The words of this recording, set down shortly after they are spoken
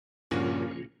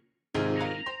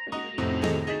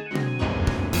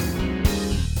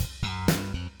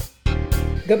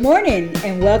Good morning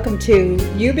and welcome to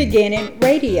You Beginning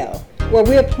Radio, where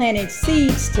we're planting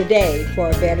seeds today for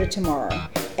a better tomorrow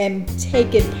and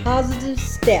taking positive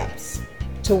steps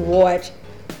toward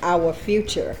our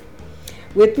future.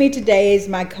 With me today is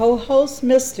my co-host,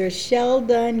 Mr.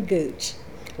 Sheldon Gooch.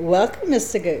 Welcome,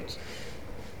 Mr. Gooch.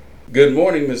 Good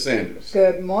morning, Miss Sanders.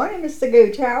 Good morning, Mr.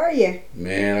 Gooch. How are you?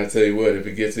 Man, I tell you what, if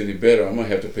it gets any better, I'm going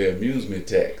to have to pay amusement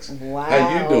tax. Wow.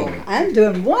 How you doing? I'm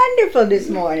doing wonderful this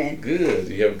morning. Good.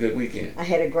 You have a good weekend? I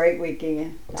had a great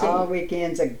weekend. All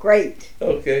weekends are great.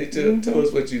 Okay, tell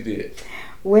us what you did.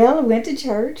 Well, I went to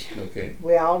church. Okay.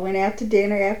 We all went out to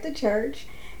dinner after church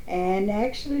and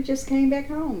actually just came back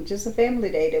home. Just a family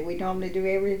day that we normally do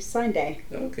every Sunday.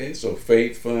 Okay, so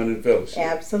faith, fun, and fellowship.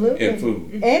 Absolutely. And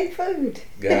food. And food.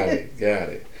 Got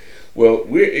it. Well,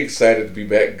 we're excited to be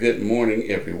back. Good morning,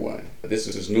 everyone. This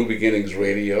is New Beginnings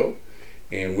Radio,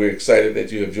 and we're excited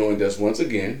that you have joined us once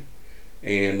again.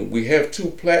 And we have two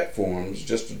platforms,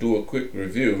 just to do a quick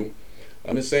review.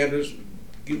 Ms. Sanders,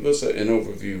 give us an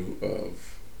overview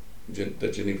of the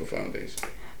Geneva Foundation.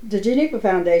 The Geneva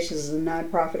Foundation is a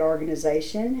nonprofit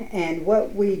organization, and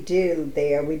what we do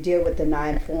there, we deal with the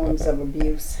 9 forms of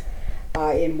abuse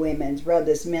in women,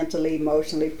 whether it's mentally,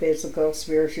 emotionally, physical,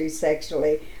 spiritually,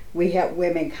 sexually. We help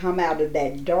women come out of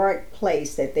that dark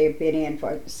place that they've been in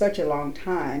for such a long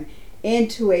time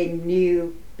into a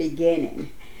new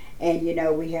beginning. And you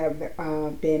know, we have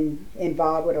been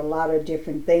involved with a lot of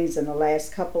different things in the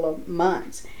last couple of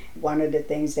months. One of the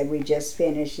things that we just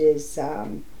finished is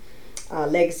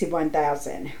Legacy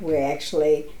 1000. We're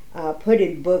actually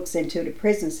putting books into the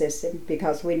prison system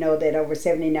because we know that over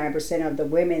 79% of the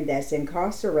women that's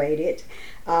incarcerated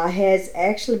has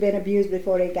actually been abused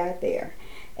before they got there.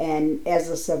 And as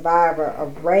a survivor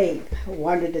of rape,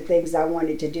 one of the things I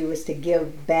wanted to do is to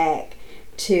give back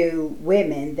to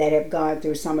women that have gone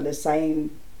through some of the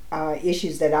same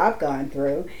issues that I've gone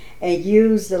through, and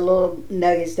use the little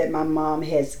nuggets that my mom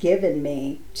has given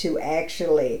me to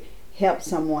actually help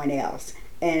someone else.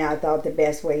 And I thought the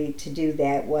best way to do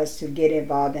that was to get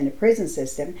involved in the prison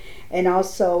system and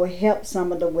also help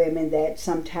some of the women that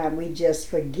sometimes we just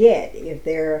forget if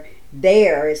they're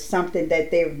there is something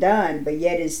that they've done, but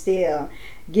yet it's still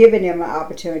giving them an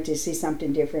opportunity to see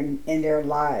something different in their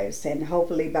lives. And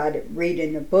hopefully by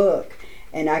reading the book,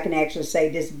 and I can actually say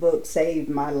this book saved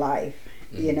my life.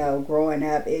 You know, growing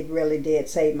up, it really did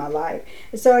save my life.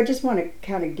 And so I just want to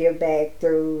kind of give back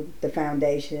through the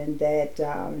foundation that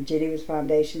Geneva's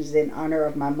Foundation is in honor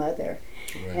of my mother.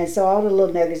 Right. And so all the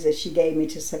little nuggets that she gave me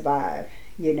to survive,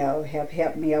 you know, have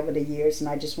helped me over the years, and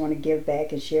I just want to give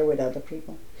back and share with other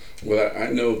people. Well, I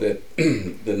know that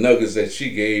the nuggets that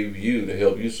she gave you to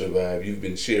help you survive, you've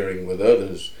been sharing with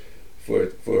others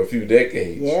for a few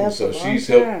decades. Yeah, so she's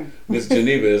helped. Miss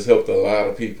Geneva has helped a lot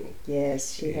of people.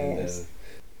 Yes, she has.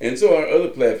 And so our other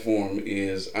platform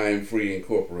is I'm Free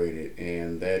Incorporated,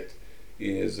 and that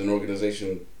is an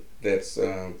organization that's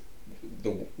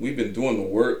we've been doing the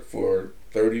work for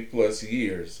 30 plus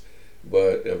years,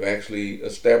 but have actually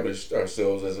established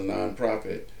ourselves as a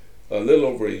nonprofit a little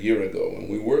over a year ago. And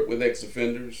we work with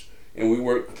ex-offenders, and we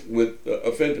work with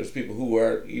offenders, people who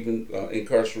are even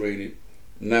incarcerated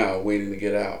now waiting to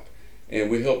get out.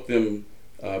 And we help them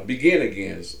begin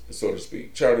again, so to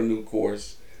speak, chart a new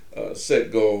course,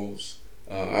 set goals.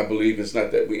 I believe it's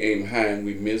not that we aim high and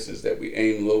we miss, it's that we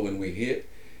aim low and we hit.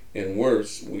 And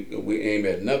worse, we aim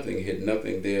at nothing, hit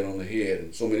nothing, dead on the head.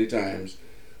 And so many times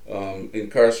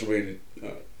incarcerated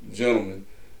gentlemen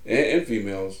and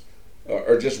females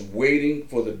are just waiting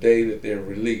for the day that they're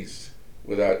released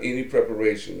without any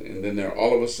preparation, and then they're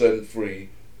all of a sudden free.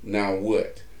 Now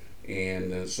what?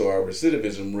 And so our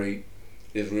recidivism rate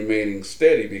is remaining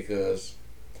steady because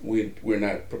we're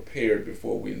not prepared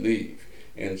before we leave.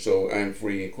 And so I'm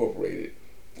Free Incorporated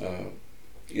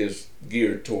is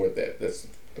geared toward that. That's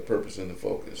the purpose and the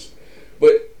focus.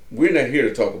 But we're not here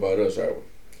to talk about us, are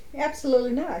we?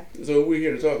 Absolutely not. So we're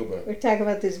here to talk about. We're talking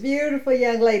about this beautiful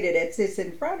young lady that sits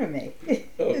in front of me.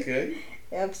 Okay.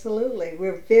 Absolutely.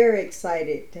 We're very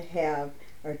excited to have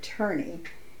attorney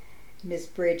Miss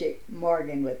Bridget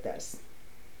Morgan with us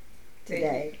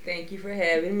today. Thank you for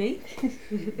having me.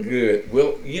 Good.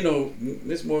 Well, you know,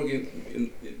 Miss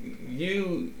Morgan,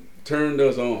 you turned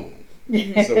us on.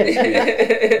 So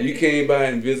you came by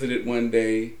and visited one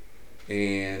day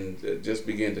and just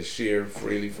began to share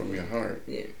freely from your heart.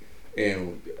 Yeah.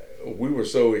 And we were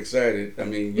so excited. I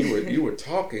mean, you were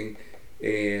talking,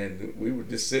 and we were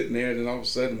just sitting there, and then all of a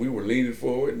sudden we were leaning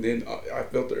forward, and then I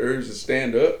felt the urge to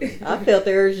stand up. I felt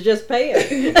the urge to just pay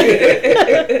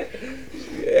it.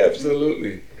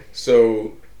 Absolutely.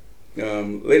 So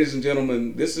Ladies and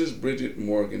gentlemen, this is Bridget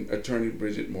Morgan, Attorney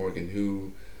Bridget Morgan,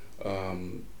 who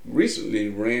recently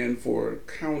ran for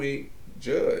county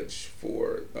judge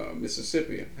for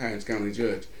Mississippi, Hinds County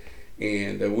judge.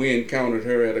 And we encountered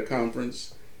her at a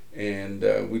conference, and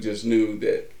we just knew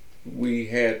that we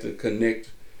had to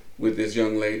connect with this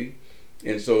young lady.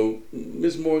 And so,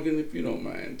 Ms. Morgan, if you don't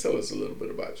mind, tell us a little bit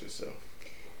about yourself.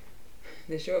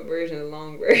 The short version, the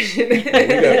long version. We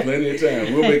got plenty of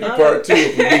time. We'll make a part 2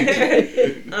 if we need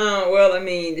to. Well, I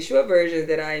mean, the short version is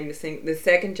that I'm the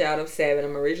second child of 7.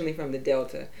 I'm originally from the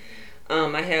Delta.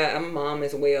 I'm a mom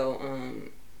as well.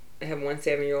 I have one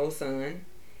 7-year-old son.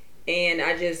 And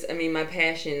my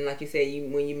passion, like you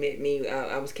said, when you met me,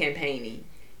 I was campaigning.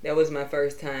 That was my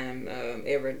first time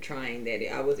ever trying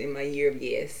that. I was in my year of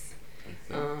yes,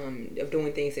 of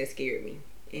doing things that scared me.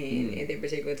 And at that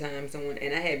particular time, I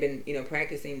had been,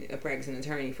 practicing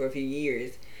attorney for a few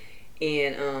years.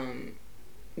 And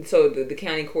so the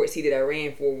county court seat that I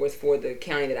ran for was for the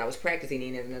county that I was practicing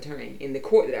in as an attorney, in the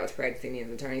court that I was practicing in as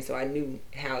an attorney, so I knew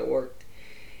how it worked.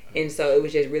 And so it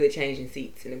was just really changing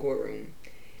seats in the courtroom.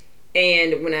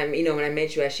 And when I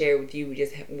met you, I shared with you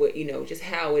just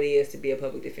how it is to be a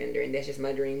public defender, and that's just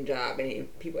my dream job. And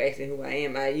if people ask me who I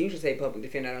am, I usually say public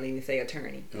defender. I don't even say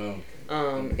attorney.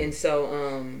 And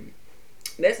so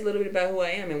that's a little bit about who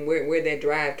I am and where that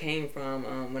drive came from.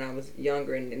 When I was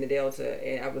younger in the Delta,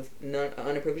 and I was an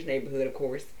underprivileged neighborhood, of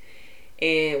course,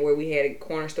 and where we had a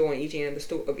corner store on each end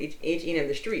of each end of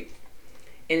the street.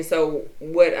 And so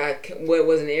what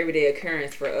was an everyday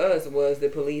occurrence for us was the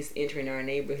police entering our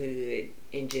neighborhood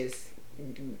and just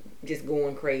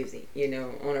going crazy,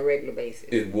 on a regular basis.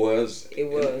 It was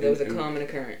a common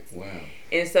occurrence. Wow.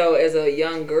 And so as a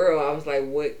young girl, I was like,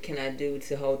 what can I do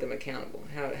to hold them accountable?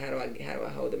 How do I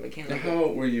hold them accountable? Now, how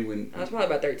old were you when? I was probably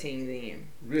about 13 then.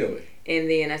 Really? And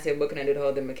then I said, what can I do to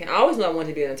hold them accountable? I always knew I wanted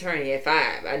to be an attorney at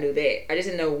 5. I knew that. I just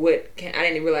didn't know I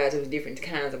didn't realize there was different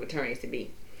kinds of attorneys to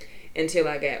be. Until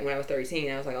when I was 13,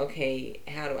 I was like, okay,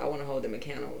 how do I want to hold them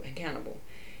accountable?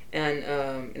 And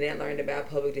then I learned about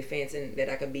public defense and that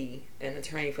I could be an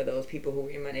attorney for those people who were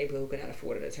in my neighborhood who could not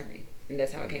afford an attorney. And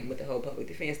that's how I came with the whole public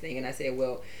defense thing. And I said,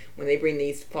 well, when they bring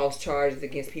these false charges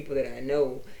against people that I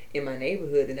know in my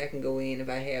neighborhood, then I can go in if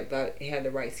I have the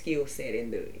right skill set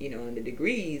and the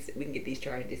degrees, we can get these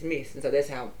charges dismissed. And so that's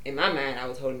how, in my mind, I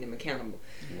was holding them accountable.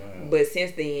 Wow. But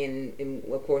since then, and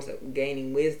of course,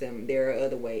 gaining wisdom, there are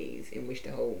other ways in which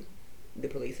to hold the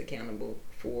police accountable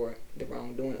for the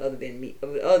wrongdoing, other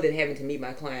than having to meet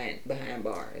my client behind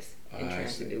bars and trying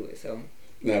to do it. So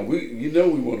now we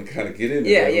want to kind of get into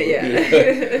that.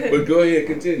 Yeah. But go ahead,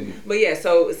 continue. But yeah,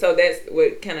 so that's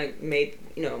what kind of made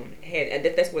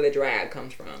that's where the drive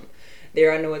comes from.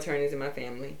 There are no attorneys in my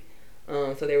family,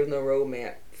 so there was no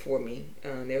roadmap for me.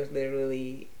 There was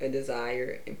literally a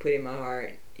desire and put in my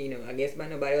heart, I guess by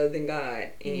nobody other than God,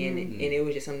 and it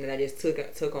was just something that I just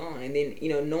took on. And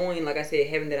then knowing, like I said,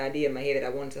 having that idea in my head that I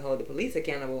wanted to hold the police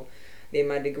accountable, then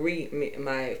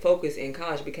my focus in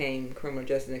college became criminal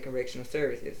justice and correctional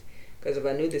services, because if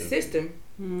I knew the system,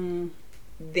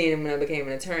 then when I became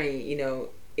an attorney,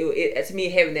 it to me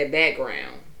having that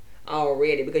background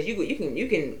already, because you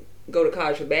can go to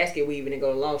college for basket weaving and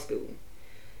go to law school.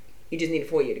 You just need a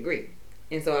 4-year degree.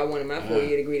 And so I wanted my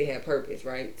 4-year degree to have purpose,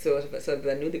 right? So if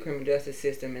I knew the criminal justice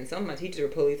system, and some of my teachers were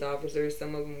police officers,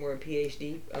 some of them were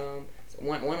PhD. So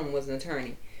one of them was an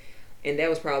attorney. And that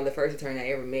was probably the first attorney I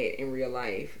ever met in real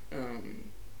life,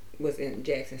 was in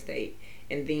Jackson State.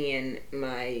 And then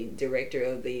my director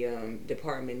of the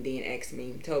department then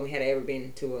told me, had I ever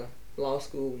been to a law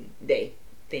school day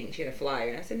thing? She had a flyer.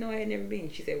 And I said, no, I had never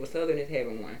been. She said, well, Southern is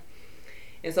having one.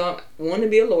 And so I wanted to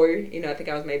be a lawyer. I think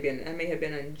I may have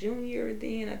been a junior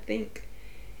then, I think.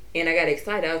 And I got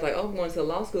excited. I was like, I'm going to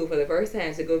law school for the first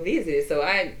time to go visit it. So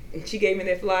she gave me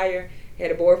that flyer. Had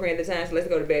a boyfriend at the time, so let's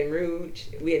go to Baton Rouge.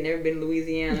 We had never been to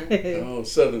Louisiana.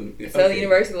 Southern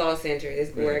University Law Center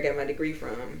is where I got my degree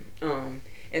from.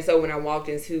 And so when I walked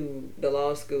into the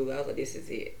law school, I was like, this is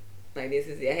it. Like, this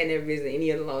is it. I had never visited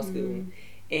any other law school.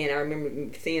 And I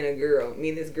remember seeing a girl, me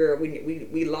and this girl,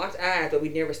 we locked eyes, but we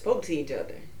never spoke to each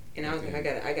other. And I was like,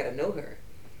 I gotta know her.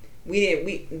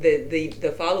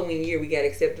 The following year we got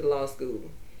accepted to law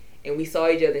school, and we saw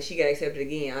each other, and she got accepted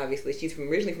again. Obviously, she's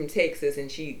originally from Texas,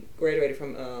 and she graduated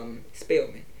from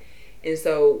Spelman. And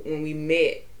so when we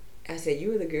met, I said,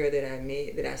 you were the girl that I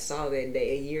met, that I saw that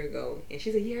day a year ago. And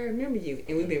she said, yeah, I remember you.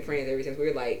 And we've been friends ever since.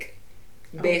 We're like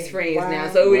best friends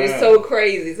now. So it was so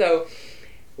crazy. So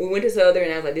we went to Southern,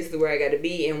 and I was like, this is where I got to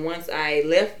be. And once I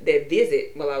left that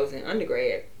visit while I was in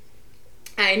undergrad,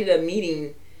 I ended up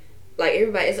meeting like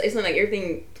everybody. It's not like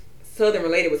everything. Southern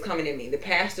related was coming at me. The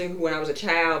pastor who, when I was a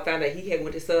child, found out he had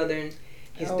went to Southern.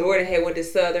 His Oh. daughter had went to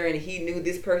Southern, and he knew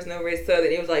this person over at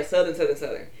Southern. It was like Southern.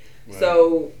 Right.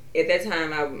 So at that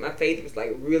time, my faith was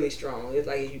like really strong. It was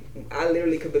like I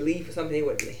literally could believe for something that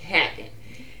would happen.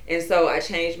 And so I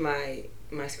changed my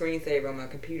screensaver on my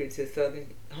computer to Southern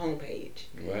homepage.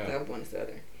 Wow. So I'm going to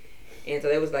Southern. And so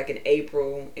that was like in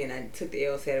April, and I took the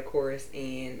LSAT, of course,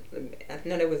 and I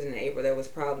know that was in April. That was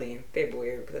probably in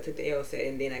February because I took the LSAT,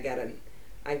 and then I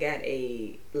got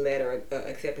a letter,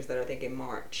 acceptance letter, I think in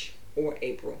March or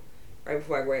April, right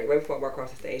before I walked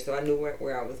across the stage. So I knew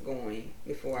where I was going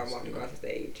before I walked across the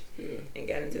stage and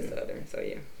got into Southern. So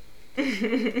yeah.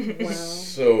 Wow.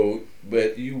 So,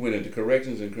 but you went into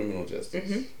corrections and criminal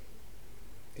justice,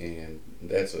 and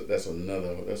that's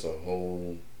a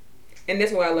whole. And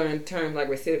that's where I learned terms like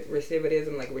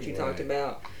recidivism, like what you talked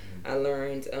about. I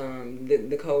learned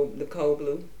the code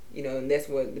blue. You know, and that's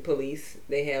what the police,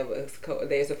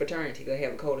 there's a fraternity. They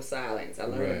have a code of silence. I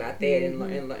learned about that and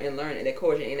learned it. Of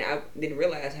course, and I didn't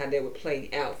realize how that would play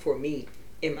out for me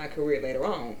in my career later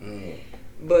on.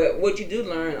 But what you do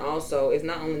learn also is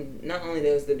not only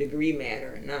does the degree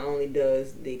matter, not only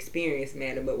does the experience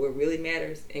matter, but what really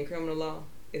matters in criminal law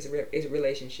is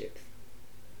relationships.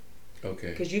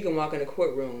 Okay. Because you can walk in a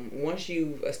courtroom, once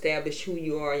you've established who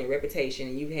you are and your reputation,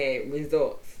 and you've had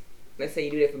results. Let's say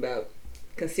you do that for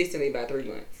consistently about 3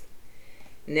 months.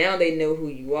 Now they know who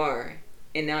you are,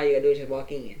 and now you gotta do is just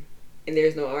walk in, and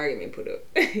there's no argument put up.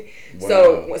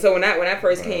 Wow. So when I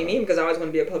first came in, because I always want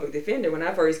to be a public defender, when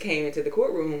I first came into the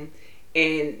courtroom,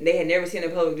 and they had never seen a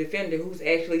public defender who's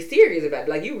actually serious about it.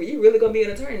 Like, you really gonna be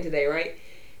an attorney today, right?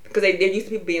 Because there used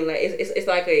to be people being like, it's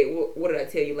like what did I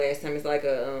tell you last time? It's like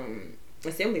a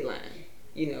assembly line,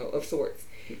 you know, of sorts,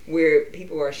 where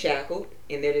people are shackled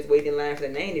and they're just waiting in line for the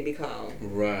name to be called.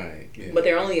 Right. Yeah. But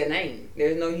they're only a name.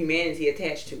 There's no humanity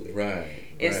attached to it. Right.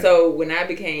 And so when I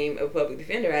became a public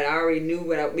defender, I already knew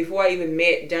before I even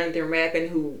met Jonathan Rappin,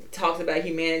 who talks about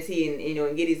humanity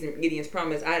and Gideon's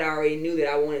promise. I'd already knew that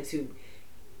I wanted to,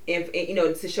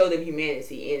 to show them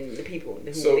humanity in the people who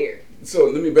were there. So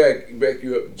let me back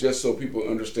you up just so people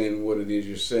understand what it is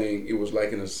you're saying. It was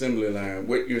like an assembly line.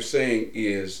 What you're saying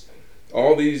is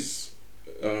all these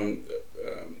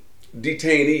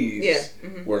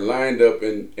detainees were lined up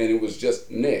and it was just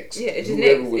next. Yeah, it's just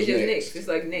Whoever next. was It's just next. It's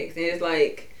like next. And it's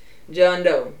like John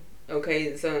Doe.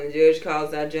 Okay, so the judge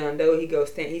calls out John Doe.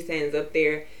 He stands up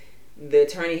there. The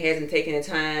attorney hasn't taken the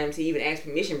time to even ask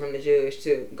permission from the judge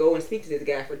to go and speak to this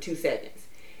guy for 2 seconds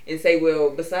and say,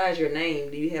 well, besides your name,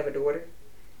 do you have a daughter?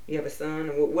 You have a son?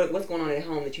 What's going on at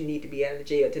home that you need to be out of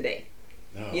jail today?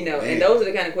 Oh, and those are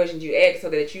the kind of questions you ask so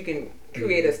that you can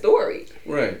create a story.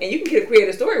 Right. And you can create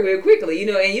a story real quickly,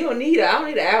 and you don't need I don't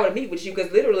need an hour to meet with you,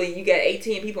 because literally you got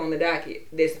 18 people on the docket.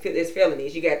 There's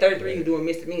felonies. You got 33 who doing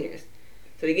misdemeanors.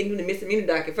 So they get into the misdemeanor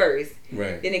docket first.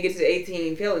 Right. Then they get to the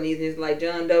 18 felonies, and it's like,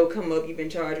 John Doe, come up. You've been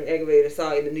charged with aggravated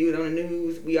assault. On the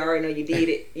news. We already know you did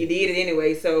it. You did it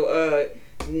anyway. So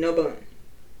no bun.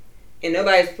 And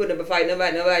nobody's putting up a fight.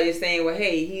 Nobody is saying, well,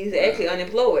 hey, he's actually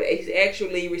unemployed. He's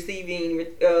actually receiving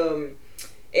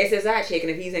SSI check, and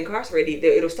if he's incarcerated,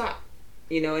 it'll stop.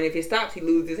 And if it stops, he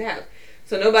loses his house.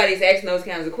 So nobody's asking those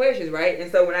kinds of questions, right?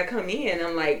 And so when I come in,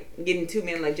 I'm like getting 2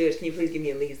 minutes. Like, Judge, can you please give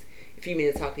me at least a few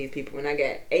minutes to talk to these people? When I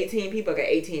got 18 people, I got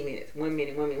 18 minutes. 1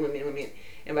 minute.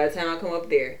 And by the time I come up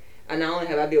there, I not only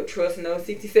have I built trust in those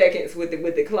 60 seconds with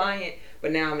the client,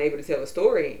 but now I'm able to tell a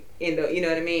story. You know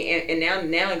what I mean? And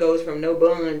now it goes from no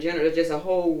bond, general, just a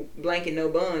whole blanket no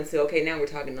bond, to okay, now we're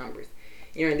talking numbers.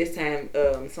 And this time,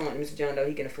 Mr. John Doe,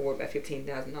 he can afford about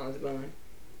 $15,000 bond.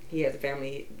 He has a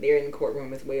family. They're in the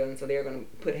courtroom as well, and so they're going to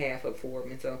put half up for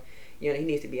him. And so, he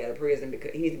needs to be out of prison,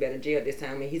 because he needs to be out of jail this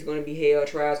time. I mean, he's going to be held.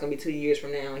 Trial's going to be 2 years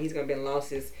from now. He's going to be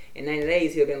lost his, in 90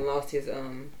 days, he'll been lost his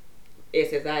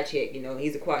SSI check. He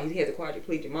has a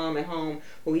quadriplegic mom at home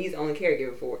who he's the only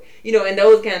caregiver for. And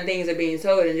those kind of things are being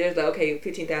told, and just like, okay,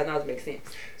 $15,000 makes sense.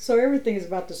 So everything is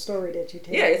about the story that you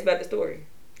tell. Yeah, it's about the story.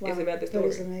 Wow, it's about the story. That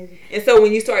is amazing. And so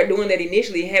when you start doing that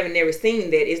initially, having never seen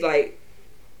that, it's like,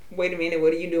 wait a minute,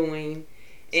 what are you doing?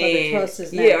 So the trust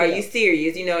is not are built. you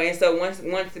serious? And so once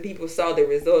the people saw the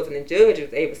results, and the judge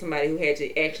was able, somebody who had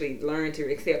to actually learn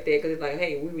to accept that, because it's like,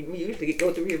 hey, we usually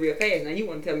go through here real fast. Now you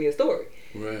want to tell me a story.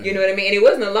 Right. You know what I mean? And it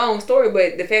wasn't a long story,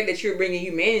 but the fact that you're bringing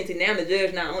humanity, now the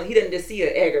judge he doesn't just see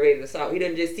an aggravated assault. He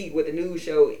doesn't just see what the news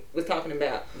show was talking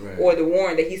about, or the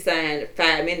warrant that he signed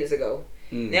 5 minutes ago.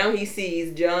 Now he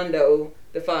sees John Doe,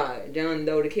 the father, John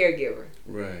Doe, the caregiver,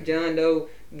 right? John Doe,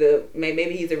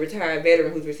 maybe he's a retired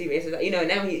veteran who's receiving SSI.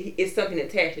 Now it's something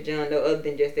attached to John Doe other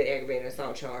than just that aggravated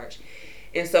assault charge.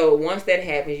 And so once that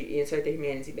happens, you insert the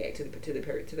humanity back to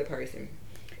the person.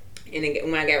 And then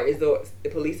when I got results, the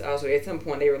police officer at some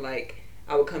point they were like,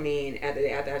 I would come in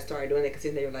after I started doing that,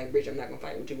 because they were like, Bridget, I'm not gonna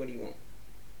fight with you. What do you want?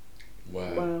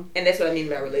 Wow. And that's what I mean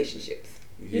by relationships.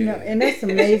 Yeah. You know, and that's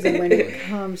amazing when it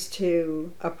comes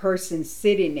to a person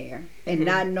sitting there and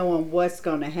not knowing what's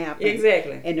going to happen.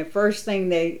 Exactly. And the first thing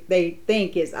they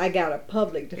think is, I got a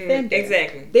public defender.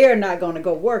 Exactly. They're not going to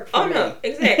go work for me. Oh, no.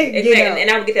 Exactly. You know?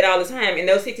 And I would get that all the time. In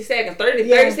those 60 seconds, 30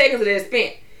 seconds of that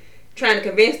spent trying to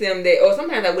convince them that, or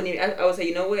sometimes I wouldn't even, I would say,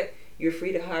 you know what? You're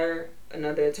free to hire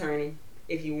another attorney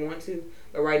if you want to.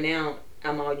 But right now,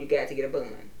 I'm all you got to get a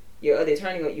bond. Your other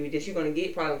attorney that you're going to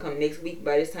get probably come next week.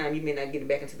 By this time, you may not get it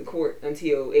back into the court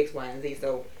until X, Y, and Z.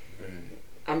 So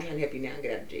I'm trying to help you now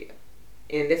get out of jail.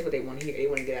 And that's what they want to hear. They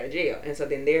want to get out of jail. And so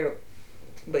then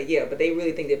but they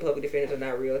really think that public defenders are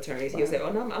not real attorneys. He'll say,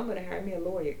 oh, no, I'm going to hire me a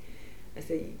lawyer. I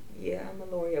said, yeah, I'm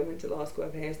a lawyer. I went to law school. I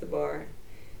passed the bar.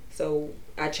 So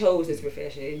I chose this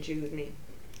profession. They didn't choose me.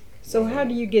 So how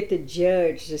do you get the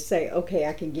judge to say, okay,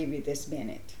 I can give you this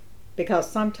minute?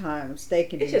 Because sometimes they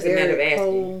can be very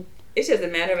cold. It's just a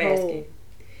matter of asking.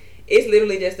 It's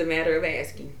literally just a matter of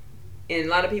asking. And a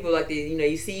lot of people like to,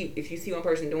 if you see one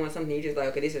person doing something, you're just like,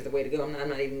 okay, this is the way to go. I'm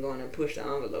not even going to push the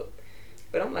envelope.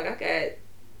 But I'm like, I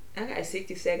got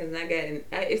 60 seconds, and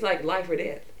it's like life or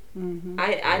death. Mm-hmm.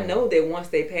 I know that once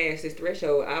they pass this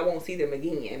threshold, I won't see them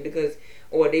again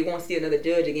or they won't see another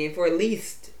judge again for at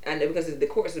least, I know, because the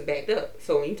courts are backed up.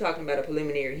 So when you're talking about a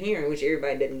preliminary hearing, which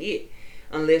everybody doesn't get,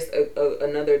 unless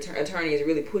another attorney is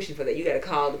really pushing for that, you got to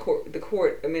call the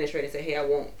court administrator and say, hey, I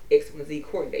want X, Y, Z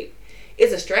court date.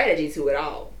 It's a strategy to it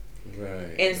all.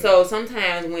 Right. And so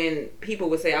sometimes when people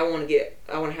would say, I want to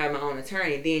hire my own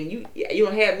attorney, then you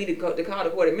don't have me to call the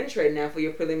court administrator now for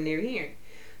your preliminary hearing.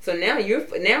 So now you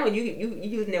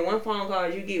using that one phone call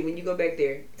you get when you go back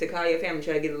there to call your family,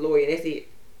 try to get a lawyer, and that's it.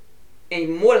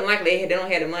 And more than likely they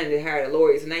don't have the money to hire a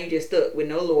lawyer, so now you just stuck with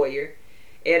no lawyer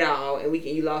at all, and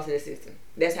you lost in the system.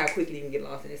 That's how quickly you can get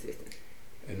lost in the system.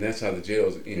 And that's how the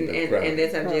jails end up crowded. And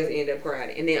that's how jails end up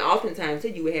crowded. And then oftentimes too,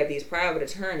 you would have these private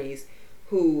attorneys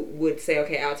who would say,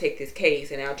 okay, I'll take this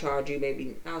case and I'll charge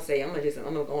you I'll say I'm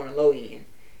gonna go on a low end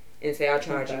and say I'll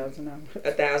charge you $1,000,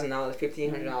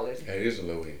 $1,500. That is a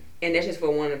low end. And that's just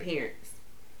for one appearance.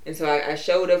 And so I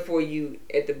showed up for you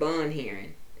at the bond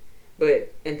hearing,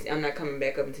 but I'm not coming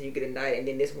back up until you get indicted. And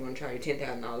then this one I'm gonna charge you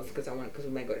 $10,000 because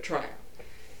we might go to trial.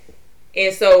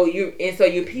 And so you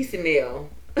piecemeal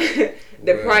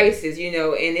the prices,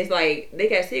 and it's like they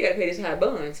still got to pay this high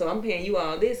bond. So I'm paying you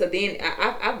all this. So then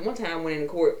I one time went in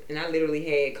court and I literally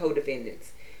had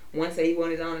co-defendants. One said he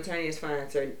wanted his own attorney. It's fine,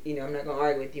 sir. I'm not gonna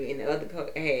argue with you. And the other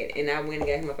had, and I went and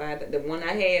got him the one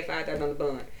I had $5,000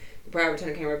 bond. The private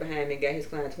attorney came right behind me and got his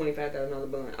client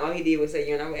 $25,000 bond. All he did was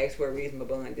say, I would ask for a reasonable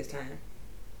bond this time.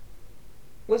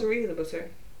 What's reasonable, sir?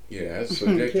 Yeah, that's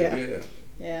subjective.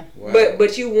 Yeah. Wow.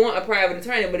 But you want a private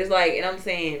attorney, but it's like, and I'm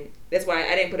saying that's why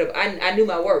I didn't put up. I knew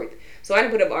my worth, so I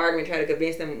didn't put up an argument trying to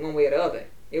convince them one way or the other.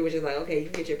 It was just like, okay, you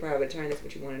get your private attorney, that's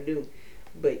what you want to do,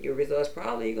 but your results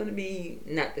probably going to be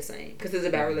not the same because it's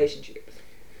about relationships.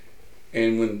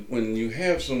 And when you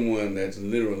have someone that's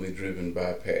literally driven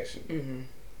by passion,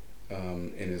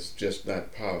 and it's just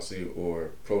not policy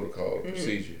or protocol or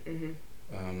procedure,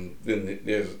 then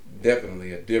there's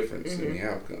definitely a difference in the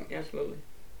outcome. Absolutely.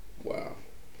 Wow.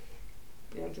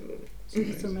 Absolutely.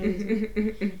 It's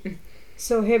amazing.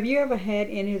 So have you ever had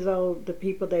any of the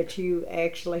people that you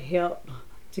actually helped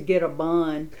to get a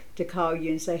bond to call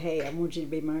you and say, hey, I want you to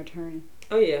be my attorney?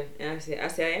 Oh yeah. And I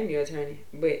say I am your attorney.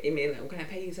 But I mean, like, can I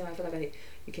pay you? So I feel like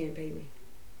you can't pay me.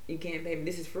 You can't pay me.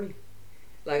 This is free.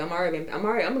 Like I'm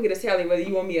gonna get a salary whether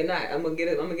you want me or not. I'm gonna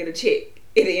get a check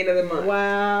at the end of the month.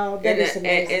 Wow, that is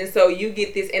amazing. And so you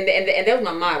get this, and that was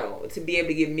my motto, to be able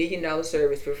to give $1 million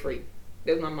service for free.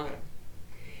 That was my motto.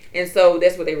 And so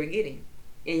that's what they were getting,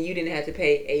 and you didn't have to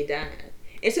pay a dime.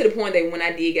 And to the point that when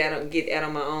I did get out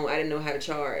on my own, I didn't know how to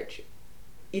charge.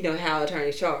 How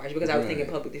attorneys charge, because I was thinking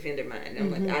public defender mind. I'm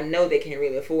like, I know they can't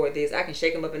really afford this. I can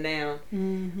shake them up and down,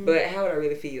 but how would I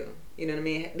really feel? You know what I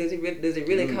mean? Does it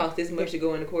really cost this much to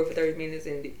go into court for 30 minutes?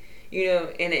 And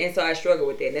and so I struggle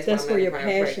with that. That's why where your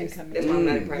passion comes in. That's why I'm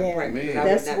not in private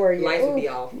practice. That's where your life would be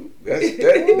off.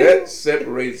 That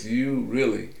separates you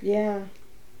really. Yeah.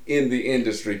 In the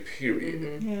industry,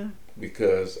 period. Yeah.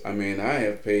 Because I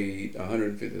have paid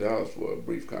 $150 for a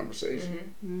brief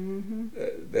conversation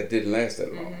that didn't last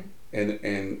that long,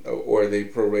 and or they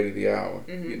prorated the hour,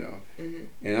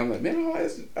 and I'm like, man,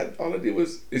 all I did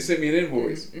was it sent me an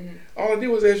invoice. All I did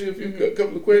was ask you a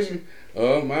couple of questions.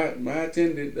 My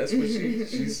attendant, that's what she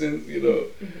sent.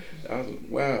 I was like,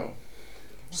 wow.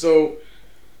 So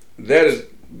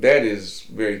that is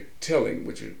very telling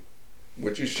what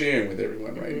you're sharing with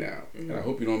everyone right now, and I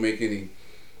hope you don't make any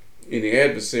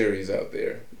adversaries out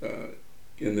there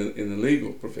in the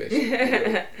legal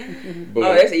profession.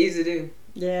 But that's easy to do.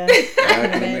 Yeah,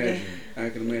 I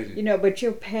can imagine. You know, but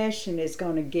your passion is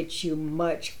going to get you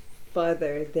much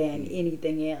further than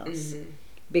anything else.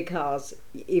 Because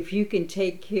if you can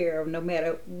take care of no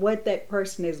matter what that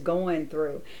person is going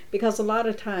through, because a lot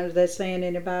of times they're saying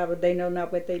in the Bible, they know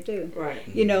not what they do. Right.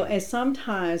 You know, and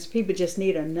sometimes people just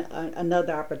need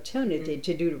another opportunity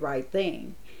to do the right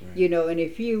thing. Right. You know, and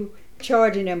if you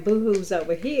charging them boo-hoos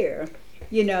over here,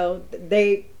 you know,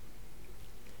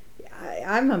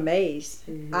 I'm amazed.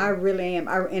 I really am.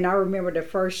 I remember the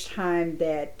first time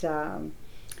that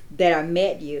I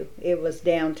met you. It was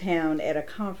downtown at a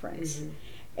conference.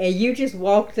 And you just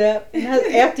walked up, and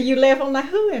after you left, I'm like,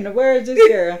 who in the world is this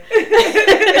girl?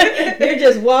 You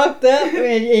just walked up,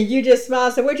 and you just smiled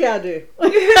and said, what y'all do?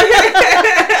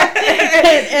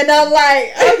 and I'm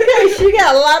like, okay, she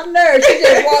got a lot of nerve. She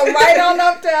just walked right on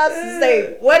up to us and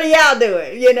say, what are y'all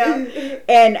doing? You know?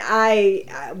 And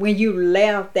I when you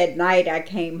left that night, I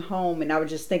came home, and I was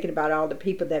just thinking about all the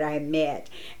people that I had met,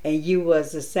 and you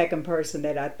was the second person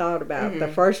that I thought about. The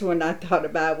first one I thought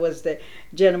about was the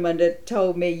gentleman that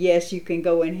told me, yes, you can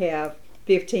go and have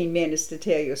 15 minutes to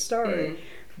tell your story.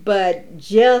 But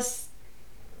just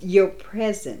your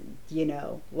presence, you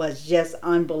know, was just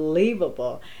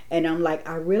unbelievable. And I'm like,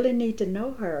 I really need to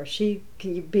know her. She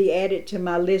can be added to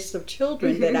my list of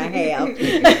children that I have.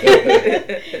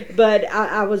 But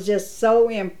I was just so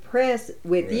impressed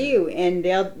with you. And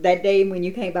that day when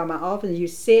you came by my office, you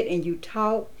sit and you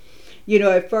talk. You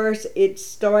know, at first it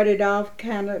started off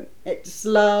kind of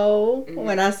slow.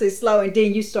 When I say slow, and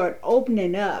then you start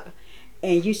opening up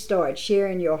and you start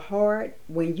sharing your heart.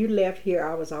 When you left here,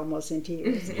 I was almost in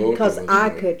tears because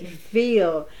I could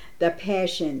feel the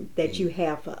passion that you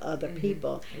have for other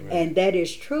people. And that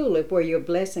is truly where your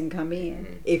blessing come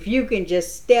in. If you can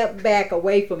just step back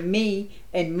away from me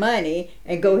and money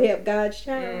and go help God's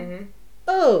child,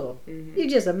 you're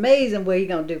just amazing what He's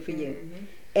gonna do for you.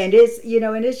 And it's, you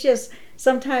know, and it's just,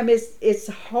 sometimes it's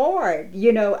hard,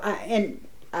 you know. I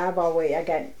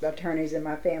got attorneys in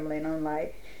my family, and I'm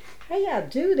like, how y'all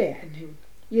do that?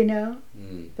 You know?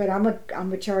 But I'm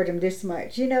gonna charge them this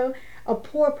much. You know, a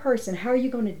poor person, how are you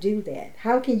going to do that?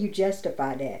 How can you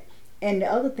justify that? And the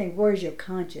other thing, where's your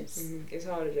conscience? It's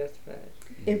hard to justify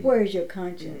it. Where's your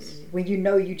conscience? When you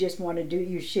know you just want to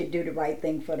you should do the right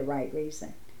thing for the right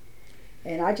reason.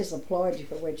 And I just applaud you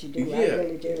for what you do. Yeah. I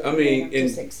really do. I mean, I'm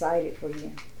just excited for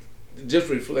you. Just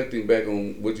reflecting back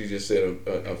on what you just said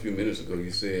a few minutes ago, you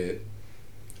said,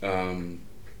 I'm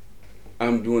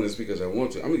doing this because I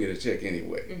want to. I'm going to get a check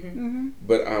anyway.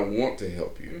 But I want to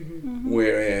help you.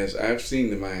 Whereas I've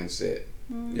seen the mindset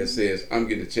that says, I'm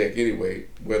getting a check anyway,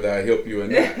 whether I help you or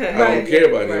not. I don't care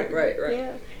about helping. Right.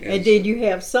 Yeah. And then you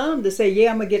have some to say, yeah,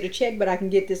 I'm going to get a check, but I can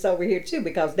get this over here too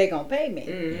because they're going to pay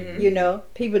me. You know,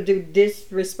 people do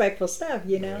disrespectful stuff,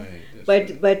 you know.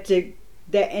 But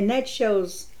that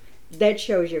shows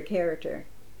your character.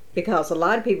 Because a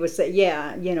lot of people say,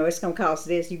 yeah, you know, it's going to cost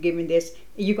this, you give me this,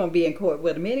 you're going to be in court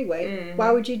with them anyway.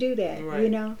 Why would you do that? You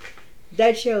know,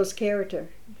 that shows character.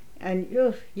 And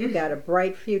you got a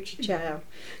bright future, child.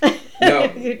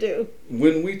 Now, you do.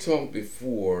 When we talked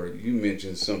before, you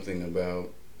mentioned something about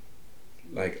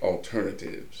like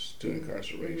alternatives to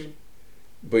incarceration.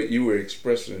 But you were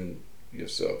expressing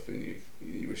yourself and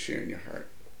you were sharing your heart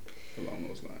along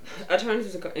those lines.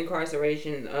 Alternatives to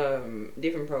incarceration,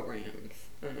 different programs.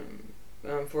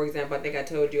 For example, I think I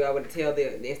told you I would tell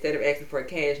instead of asking for a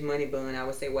cash money bond, I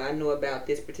would say, well, I know about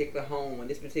this particular home or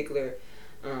this particular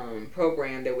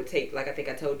program that would take, like I think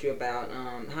I told you about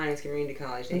Hines Community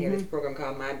College. They have this program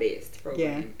called My Best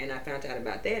program, and I found out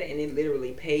about that, and it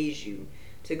literally pays you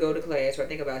to go to class for I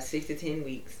think about 6 to 10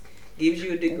 weeks, gives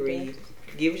you a degree,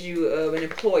 gives you an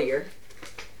employer.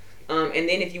 And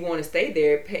then if you want to stay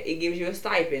there, it gives you a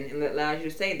stipend and allows you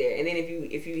to stay there. And then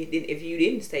if you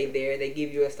didn't stay there, they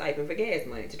give you a stipend for gas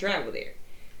money to travel there.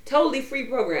 Totally free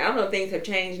program. I don't know if things have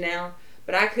changed now,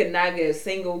 but I could not get a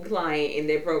single client in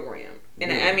their program.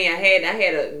 And I mean, I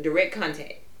had a direct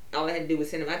contact. All I had to do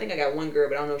was send them. I think I got one girl,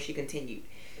 but I don't know if she continued.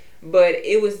 But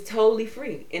it was totally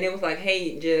free. And it was like,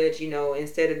 hey, Judge, you know,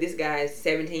 instead of this guy's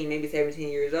 17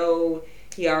 years old,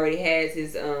 he already has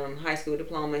his high school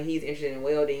diploma. He's interested in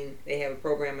welding. They have a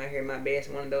program out here, My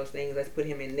Best, one of those things. Let's put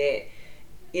him in that,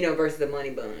 you know, versus a money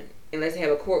bond. And let's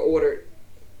have a court ordered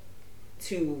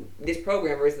to this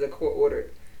program versus a court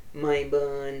ordered money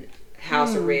bond,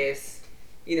 house arrest.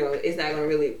 You know, it's not going to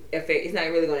really affect. It's not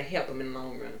really going to help him in the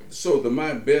long run. So the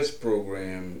My Best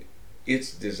program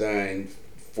it's designed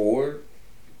for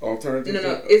alternative.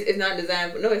 No, it's not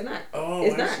designed for. No, it's not. Oh,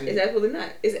 it's I not. see. It's absolutely not.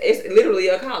 It's literally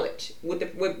a college with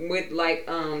like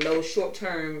those short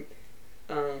term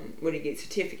what do you get,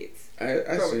 certificates.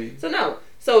 I see. So no.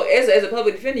 So as a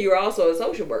public defender, you're also a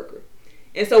social worker.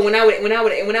 And so when I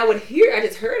would hear, I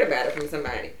just heard about it from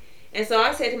somebody. And so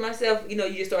I said to myself, you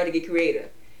just start to get creative.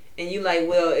 And you like,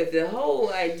 well, if the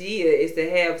whole idea is to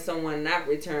have someone not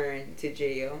return to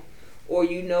jail, or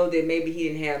that maybe he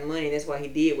didn't have money and that's why he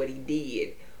did what he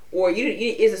did, or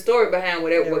it's a story behind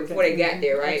before they got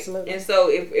there, right? Absolutely. And so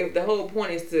if the whole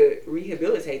point is to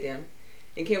rehabilitate them,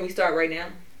 then can we start right now?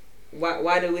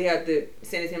 Why do we have to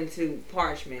send him to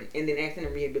Parchment and then ask him to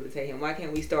rehabilitate him? Why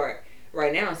can't we start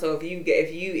right now? So if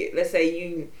you let's say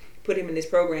you put him in this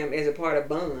program as a part of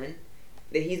bond,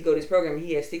 that he's go to this program,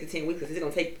 he has 6 to 10 weeks because it's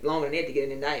gonna take longer than that to get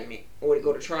an indictment or to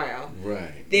go to trial. Right.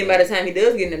 Then by the time he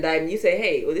does get an indictment, you say,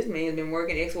 hey, well, this man's been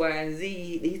working X, Y, and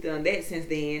Z. He's done that since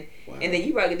then, Wow. and then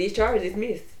you probably get these charges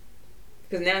dismissed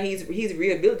because now he's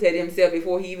rehabilitated himself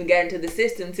before he even got into the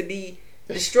system to be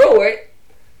destroyed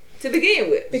to begin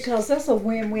with. Because that's a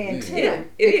win-win too. Yeah,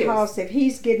 it because if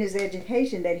he's getting his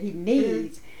education that he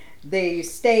needs, the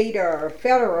state or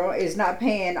federal is not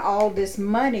paying all this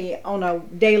money on a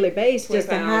daily basis just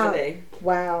to 25 hours a house. day.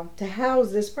 Wow, to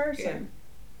house this person. Yeah.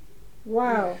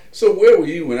 Wow. So where were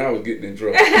you when I was getting in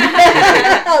trouble?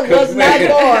 I was not man-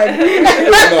 born.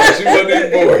 No, she wasn't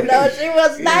even born. No, she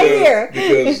was not here.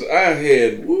 Because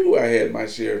I had my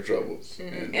share of troubles.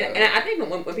 And I think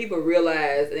when people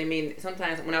realize,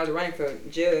 sometimes when I was running for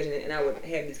judge and I would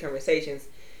have these conversations,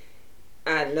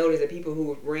 I noticed that people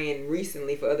who ran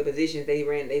recently for other positions, they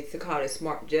called it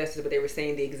smart justice, but they were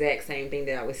saying the exact same thing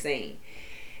that I was saying.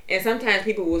 And sometimes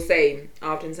people will say,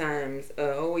 oftentimes,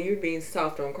 oh, well, you're being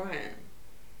soft on crime.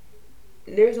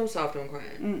 There's no soft on crime.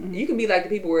 Mm-mm. You can be like the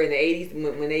people were in the 80s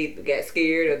when they got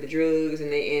scared of the drugs and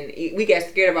we got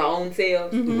scared of our own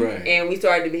selves. Mhm. Right. And we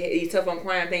started to be these tough on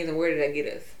crime things, and where did that get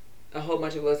us? A whole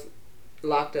bunch of us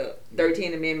locked up.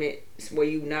 13th Amendment, where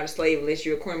you're not a slave unless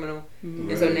you're a criminal. Mhm.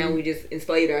 And so now we just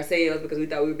enslaved ourselves because we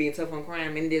thought we were being tough on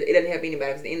crime. And it doesn't help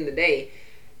anybody because at the end of the day,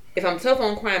 if I'm tough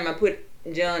on crime, I put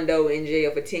John Doe in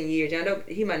jail for 10 years. John Doe,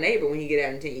 he my neighbor when he get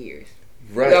out in 10 years.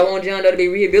 Right. Do I want John Doe to be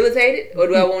rehabilitated? Or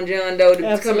do I want John Doe to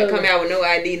Absolutely. come out with no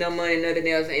ID, no money, nothing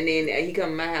else, and then he come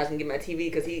to my house and get my TV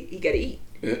because he got to eat?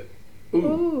 Yeah. Ooh.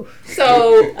 Ooh,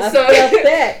 So I felt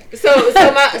that.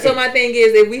 So my thing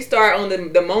is, if we start on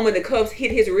the moment the cuffs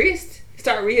hit his wrist,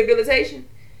 start rehabilitation,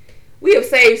 we have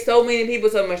saved so many people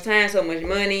so much time, so much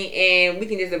money, and we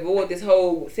can just avoid this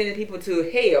whole sending people to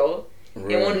hell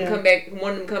Right. and want them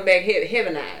to come back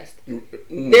heavenized. Mm.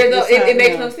 There's no, It's it not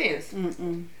makes now. no sense.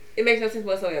 Mm-mm. It makes no sense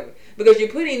whatsoever because you're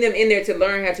putting them in there to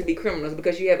learn how to be criminals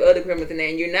because you have other criminals in there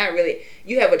and you're not really.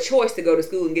 You have a choice to go to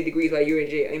school and get degrees while you're in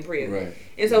jail, in prison. Right.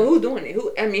 And so who's doing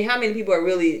it? How many people are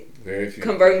really Very few.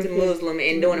 converting to Muslim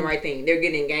and doing the right thing? They're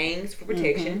getting in gangs for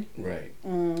protection. Right.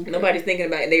 Nobody's thinking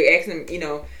about it. They're asking,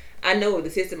 I know the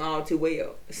system all too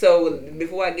well. So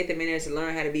before I get them in there to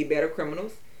learn how to be better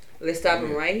criminals, let's stop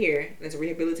them right here. Let's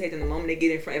rehabilitate them the moment they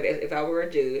get in front. If I were a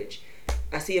judge,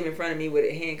 I see him in front of me with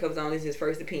handcuffs on. This is his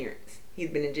first appearance. He's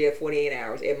been in jail 48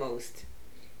 hours at most.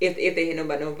 If they had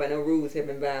no rules have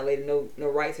been violated, no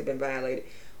rights have been violated.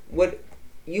 What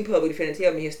you public defender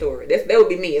tell me his story. That would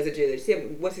be me as a judge. Tell me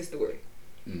what's his story.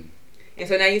 Mm. And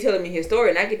so now you're telling me his story,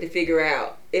 and I get to figure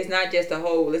out it's not just a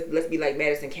whole. Let's be like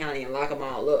Madison County and lock them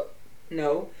all up.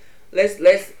 No, let's be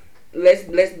let's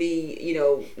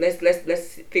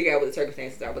figure out what the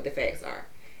circumstances are, what the facts are,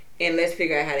 and let's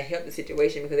figure out how to help the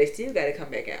situation because they still got to come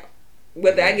back out.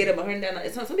 Whether I get them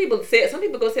 $100, some people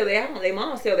go sell their home, their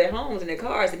moms sell their homes and their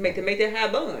cars to make that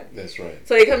high bond. That's right.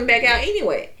 So they coming back out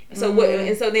anyway. So what?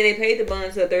 And so then they paid the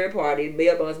bond to a third party. The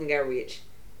bail bondsman got rich.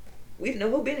 We didn't know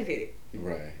who benefited.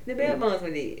 Right. The bail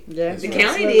bondsman did. Yeah, The right.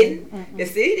 county didn't. The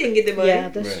city didn't get the money. Yeah,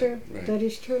 that's Right, true. right. That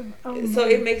is true. Oh, So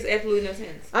my. it makes absolutely no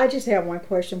sense. I just have one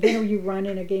question. When are you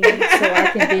running again so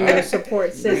I can be your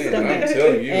support system Man, I'm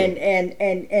telling you.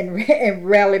 and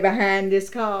rally behind this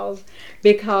cause?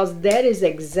 Because that is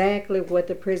exactly what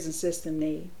the prison system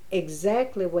needs.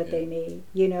 Exactly what they need.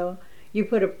 You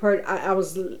put I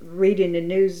was reading the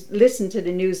news, listened to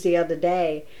the news the other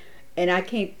day, and I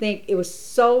can't think, it was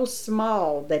so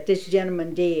small that this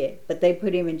gentleman did, but they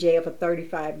put him in jail for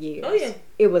 35 years. Oh, yeah.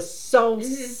 It was so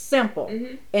simple.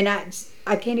 Mhm. And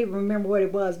I can't even remember what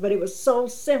it was, but it was so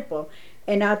simple.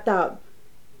 And I thought,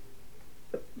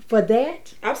 for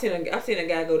that, I've seen a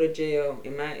guy go to jail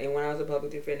and when I was a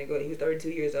public defender, he was 32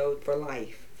 years old for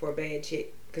life for a bad check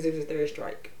because it was his third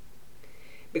strike.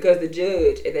 Because the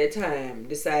judge at that time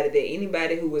decided that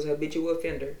anybody who was a habitual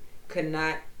offender could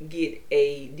not get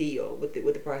a deal with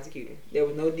the prosecutor. There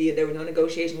was no deal. There was no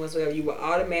negotiation whatsoever. You were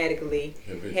automatically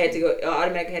had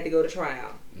to go to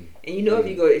trial. And you know if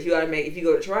you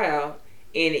go to trial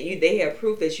and they have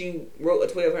proof that you wrote a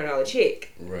 $1,200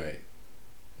 check. Right.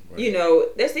 You know,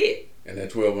 that's it. And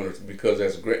that $1,200 because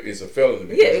that's great. It's a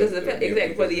felony. Yeah, because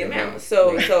exactly for the amount.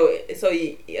 So a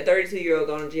 32-year-old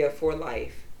going to jail for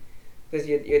life because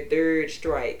your third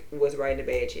strike was writing a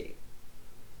bad check.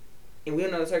 And we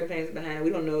don't know the circumstances behind it. We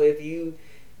don't know if you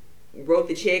wrote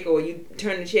the check or you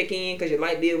turned the check in because your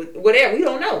light bill was whatever. We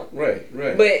don't know. Right.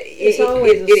 But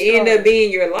it ended up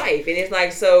being your life, and it's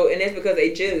like so, and that's because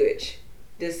a judge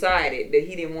decided that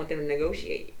he didn't want them to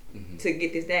negotiate to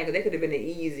get this down because that could have been an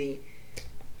easy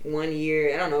 1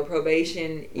 year, I don't know,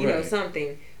 probation, you know,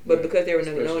 something. But because there were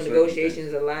no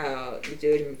negotiations allowed, the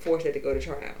judge forced it to go to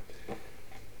trial.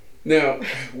 Now,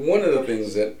 one of the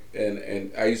things that,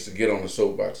 and I used to get on the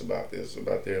soapbox about this,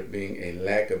 about there being a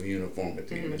lack of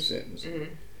uniformity in the sentence,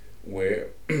 where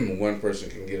one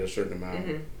person can get a certain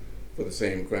amount for the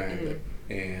same crime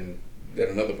and that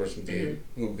another person did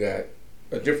who got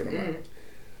a different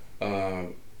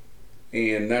amount.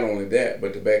 And not only that,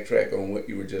 but to backtrack on what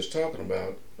you were just talking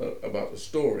about the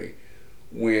story,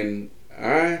 when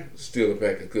I steal a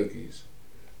pack of cookies,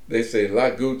 they say,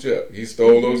 "La gooch up, he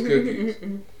stole those cookies."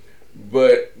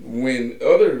 But when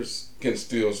others can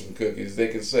steal some cookies,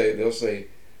 they'll say,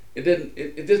 it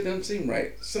just doesn't seem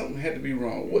right. Something had to be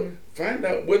wrong. Find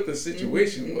out what the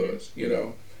situation was. You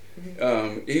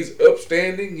know, he's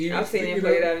upstanding. I've seen him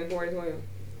play it out in court as well.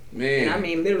 Man, and I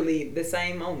mean literally the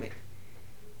same moment.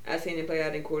 I've seen him play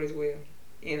out in court as well,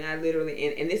 and I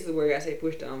literally and this is where I say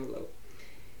push the envelope.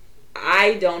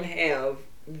 I don't have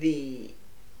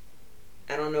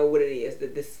I don't know what it is.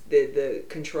 The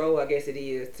control, I guess it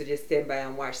is, to just stand by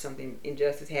and watch something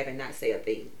injustice happen and not say a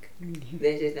thing.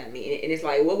 That's just not me. And it's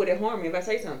like, what would it harm me if I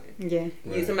say something? Yeah.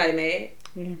 Get somebody mad?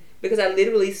 Yeah. Because I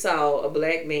literally saw a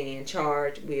black man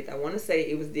charged with, I want to say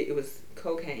it was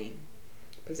cocaine,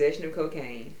 possession of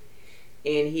cocaine,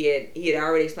 and he had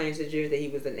already explained to the judge that he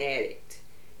was an addict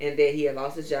and that he had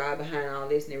lost his job behind all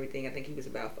this and everything. I think he was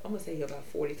about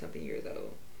 40 something years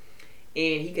old.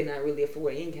 And he could not really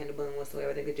afford any kind of bond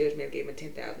whatsoever. I think the judge may have gave him a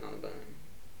 $10,000 bond.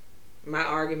 My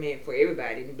argument for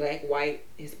everybody, black, white,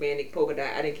 Hispanic, polka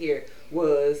dot, I didn't care,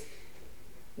 was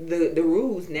the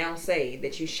rules now say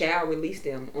that you shall release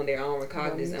them on their own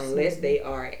recognizance unless they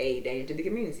are a danger to the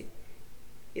community.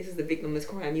 This is a victimless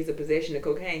crime. He's a possession of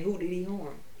cocaine. Who did he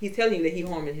harm? He's telling you that he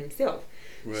harmed himself.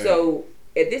 Right. So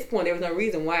at this point, there was no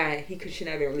reason why he should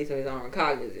not have been released on his own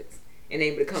recognizance and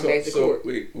able to come back to court.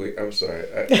 Wait, I'm sorry.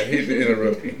 I hate to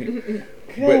interrupt you.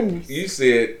 But you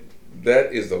said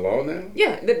that is the law now?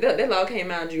 Yeah, that law came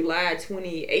out July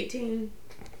 2018,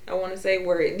 I want to say,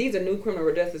 where these are new criminal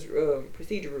justice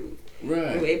procedure rules.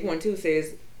 Right. Rule 8.2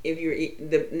 says if you're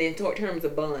in terms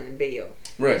of bond and bail,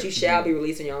 right, that you shall be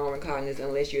released on your own recognizance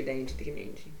unless you're a danger to the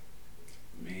community.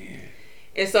 Man.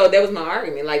 And so that was my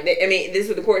argument. Like, this is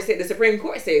what the court said. The Supreme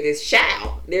Court said this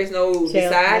shall. There's no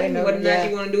deciding whether or not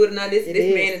you want to do it or not. This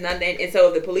man is not dangerous. And so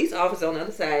if the police officer on the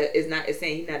other side is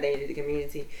saying he's not dangerous to the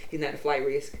community, he's not a flight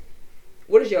risk.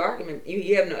 What is your argument?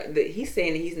 You have no. He's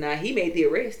saying that he's not. He made the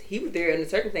arrest. He was there in the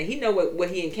circumstance. He know what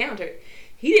he encountered.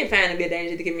 He didn't find him to be a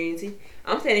danger to the community.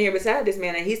 I'm standing here beside this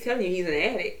man and he's telling you he's an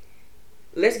addict.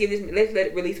 Let's let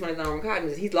it release one of his own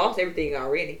recognizance. He's lost everything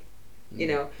already. You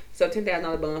know, so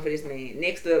 $10,000 bond for this man.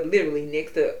 Literally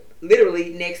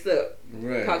next up,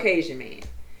 right. Caucasian man.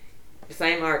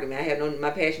 Same argument.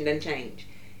 My passion doesn't change.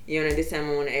 You know, and this time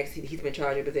I want to ask. He's been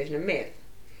charged with possession of meth.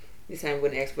 This time I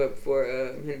wouldn't ask for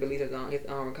him to release his own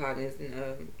recognizance.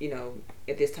 You know,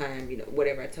 at this time, you know,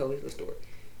 whatever I told his story.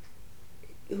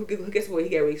 Guess what? He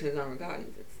got released on his own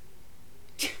recognizance.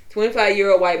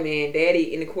 25-year-old white man,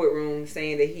 daddy in the courtroom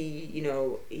saying that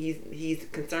he's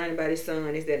concerned about his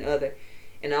son, this, that, and other.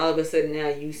 And all of a sudden now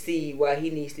you see why he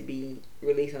needs to be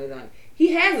released on his own.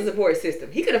 He has a support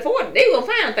system. He could afford it. They will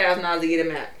find $1,000 to get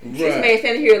him out. Right. This man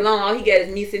standing here alone, all he got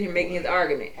is me sitting here making his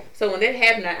argument. So when that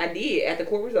happened, I did, after the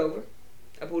court was over,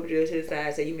 I pulled the judge to the side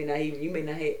and said,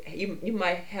 you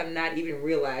might have not even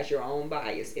realized your own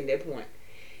bias in that point.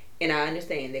 And I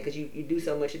understand that because you do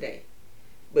so much a day.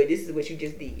 But this is what you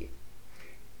just did.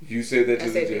 You said that to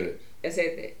the judge? I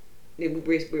said that.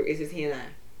 It's just he and I.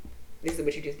 This is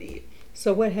what you just did.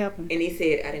 So what happened? And he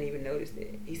said, I didn't even notice that.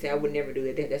 He said, I would never do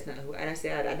that. That's not who. And I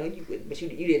said, I know you wouldn't, but you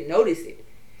didn't notice it.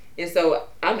 And so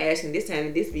I'm asking this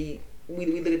time, this be we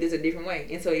look at this a different way,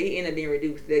 and so it ended up being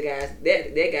reduced. That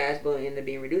guy's bond ended up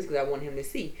being reduced because I wanted him to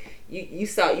see you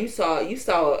saw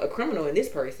a criminal in this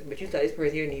person, but you saw this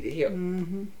person here needed help.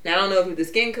 Mm-hmm. Now I don't know if it was the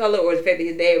skin color or the fact that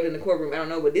his dad was in the courtroom. I don't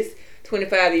know, but this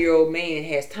 25-year-old man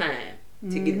has time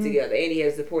to get it together, and he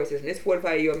has a support system. This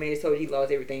 45-year-old man is told he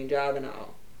lost everything, job and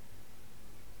all.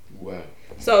 Wow.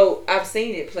 So I've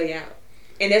seen it play out,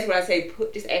 and that's what I say.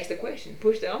 Just ask the question,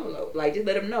 push the envelope, like just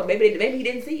let him know. Maybe he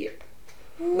didn't see it.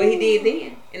 But he did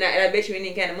then, and I bet you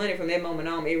any kind of money from that moment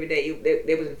on, every day that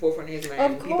was in the forefront of his mind.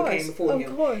 Of course, people came before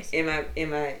him. Of course. Am I?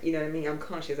 You know what I mean? I'm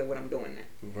conscious of what I'm doing now.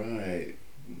 Right.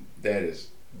 That is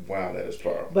wow. That is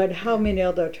powerful. But how many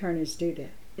other attorneys do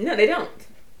that? No, they don't.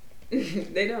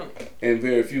 They don't. And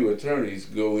very few attorneys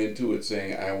go into it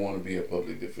saying, "I want to be a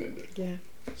public defender." Yeah.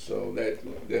 So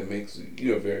that makes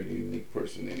you a very unique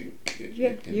person.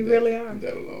 You really are. In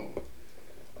that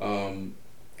alone.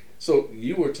 So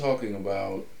you were talking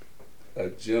about a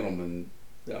gentleman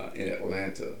in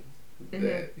Atlanta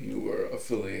that you were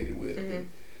affiliated with,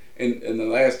 and the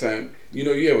last time, you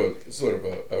have a sort of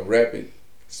a rapid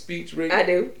speech rate. I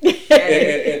do.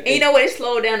 And you know what? It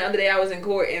slowed down the other day. I was in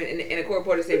court, and the court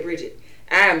reporter said, "Bridget,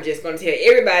 I'm just going to tell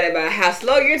everybody about how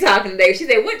slow you're talking today." She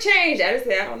said, "What changed?" I just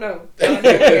said, "I don't know. I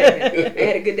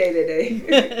had a good day that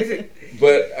day."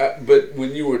 But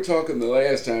when you were talking the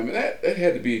last time, and that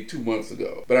had to be 2 months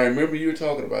ago. But I remember you were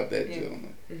talking about that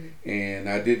gentleman, and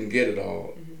I didn't get it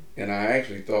all, and I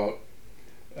actually thought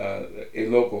a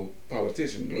local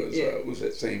politician was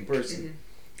that same person.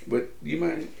 But you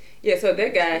mind? Yeah. So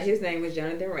that guy, his name was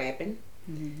Jonathan Rappin.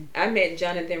 I met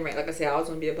Jonathan, like I said, I was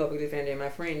going to be a public defender, and my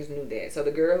friends knew that. So the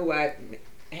girl who I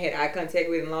had eye contact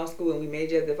with in law school, and we met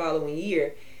each other the following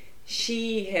year,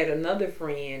 she had another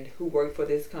friend who worked for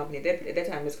this company. At that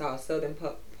time, it's called Southern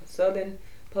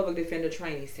Public Defender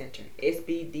Training Center,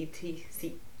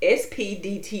 SPDTC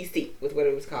was what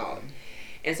it was called.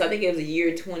 And so I think it was the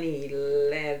year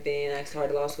 2011. I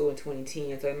started law school in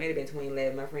 2010, so it may have been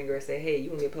 2011. My friend girl said, "Hey, you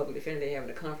want to be a public defender? They're having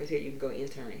a conference here. You can go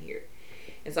intern here."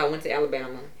 And so I went to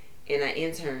Alabama, and I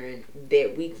interned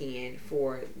that weekend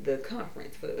for the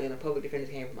conference. And the public defenders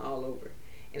came from all over,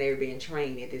 and they were being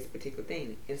trained at this particular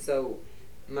thing. And so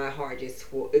my heart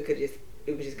could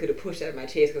have pushed out of my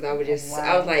chest, because I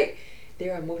was like,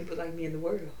 there are more people like me in the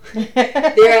world.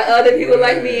 There are other people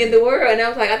like me in the world, and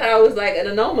I thought I was like an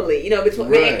anomaly,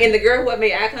 between and the girl who I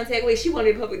made eye contact with, she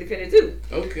wanted to be a public defender too.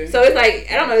 Okay. So it's like,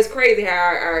 I don't know, it's crazy how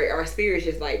our spirits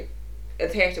just like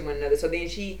attached to one another.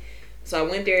 So I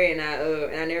went there, and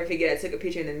I never forget, I took a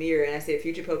picture in the mirror, and I said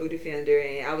future public defender,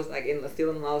 and I was like still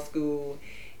in law school,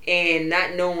 and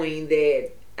not knowing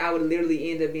that I would literally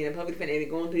end up being a public defender and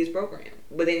going through this program.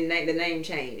 But then the name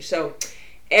changed. So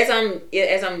as I'm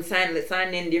signing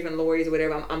in different lawyers or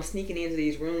whatever, I'm sneaking into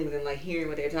these rooms and like hearing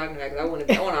what they're talking about, because I want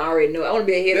to already know. I want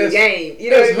to be ahead of the game. You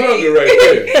know what I mean? Right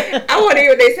there. I want to hear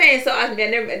what they're saying. So I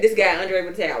met this guy Andre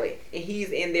Vitale, and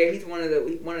he's in there. He's one of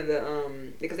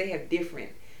the because they have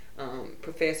different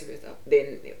professors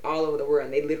then all over the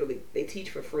world, and they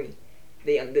teach for free.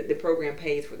 The program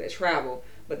pays for their travel,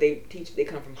 but they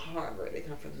come from Harvard, they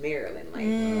come from Maryland,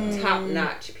 like top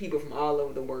notch people from all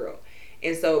over the world.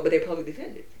 And so, but they're public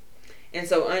defenders. And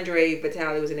so Andre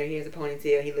Vitale was in there. He has a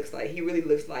ponytail. He really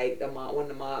looks like one of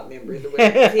the mob members.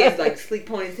 He has like sleek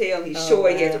ponytail. He's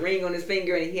short. Wow. He has a ring on his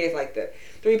finger, and he has like the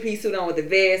 3-piece suit on with the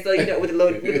vest. So with the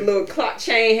little clock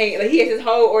chain hanging. Like, he has his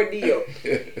whole ordeal.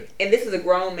 And this is a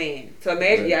grown man. So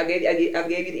imagine, I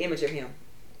gave you the image of him.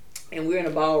 And we're in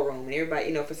a ballroom, and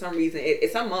everybody, for some reason,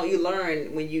 it's something you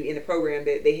learn when you in the program,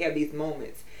 that they have these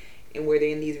moments, and where they're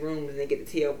in these rooms and they get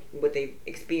to tell what they've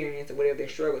experienced or whatever their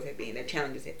struggles have been, their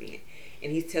challenges have been.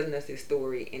 And he's telling us his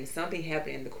story, and something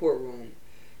happened in the courtroom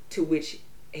to which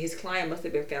his client must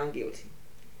have been found guilty.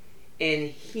 And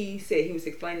he said, he was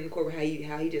explaining in the courtroom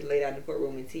how he just laid out in the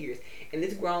courtroom in tears. And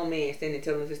this grown man standing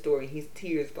telling us his story, and his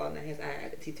tears falling down his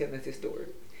eyes as he's telling us his story.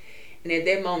 And at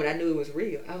that moment, I knew it was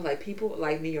real. I was like, people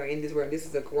like me are in this world. This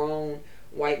is a grown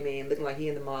white man looking like he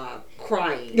in the mob,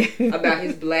 crying about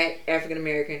his black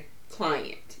African-American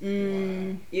client. Wow.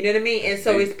 You know what I mean? And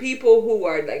so it's people who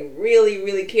are like really,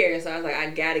 really caring. So I was like,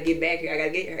 I gotta get back here. I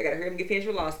gotta hurry and get finished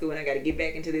with law school, and I gotta get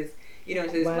back into this,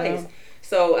 into this place.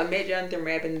 So I met Jonathan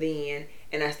Rappin then,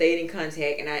 and I stayed in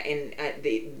contact. And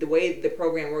the way the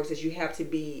program works is you have to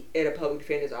be at a public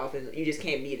defender's office. You just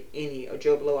can't be at a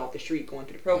Joe Blow off the street going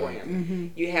through the program. Mm-hmm.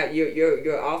 You have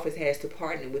your office has to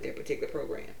partner with that particular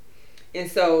program. And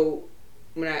so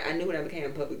when I knew when I became a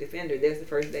public defender, that's the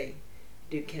first day.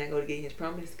 Dude, can I go to Gideon's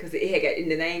Promise? Because it had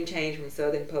the name changed from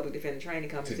Southern Public Defender Training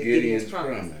Company to Gideon's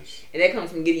Promise. And that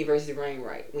comes from Gideon versus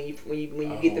Wainwright. When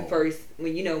you get the first,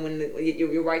 when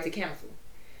your right to counsel.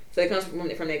 So it comes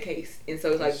from that case, and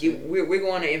so it's like we're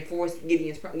going to enforce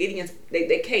Gideon's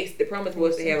that case. The promise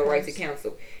was to have a right to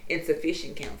counsel and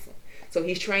sufficient counsel. So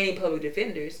he's training public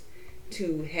defenders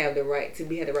to have the right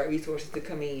resources to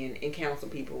come in and counsel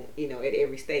people, at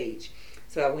every stage.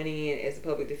 So I went in as a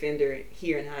public defender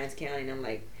here in Hinds County, and I'm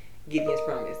like, Gideon's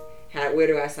promise. Where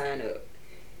do I sign up?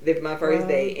 My first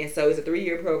day, and so it's a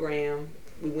 3-year program.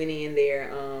 We went in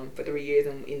there for 3 years,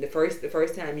 and in the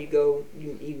first time you go,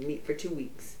 you meet for 2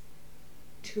 weeks.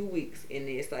 2 weeks, and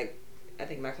it's like, I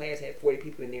think my class had 40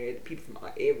 people in there, people from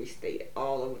every state,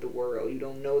 all over the world. You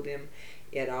don't know them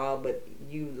at all, but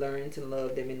you learn to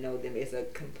love them and know them. It's a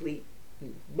complete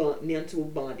mental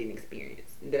bonding experience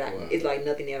that it's like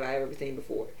nothing I've ever seen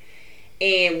before.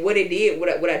 And what it did,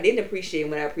 what I didn't appreciate,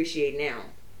 and what I appreciate now,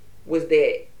 was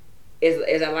that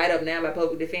as I light up now by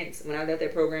public defense, when I left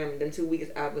that program in 2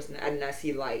 weeks, I did not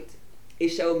see light. It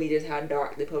showed me just how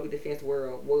dark the public defense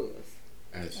world was.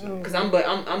 Because I'm but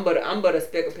a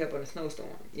speck of pepper in a snowstorm.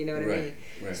 You know what I mean?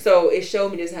 Right. So it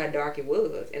showed me just how dark it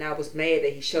was, and I was mad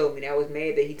that he showed me. And I was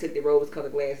mad that he took the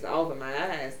rose-colored glasses off of my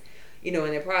eyes, in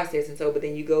that process. And so, but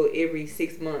then you go every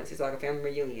 6 months. It's like a family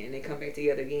reunion, and they come back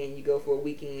together again. You go for a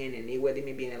weekend, and whether it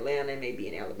may be in Atlanta, it may be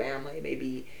in Alabama, it may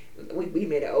be we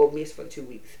made an Ole Miss for 2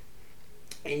 weeks,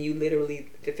 and you literally,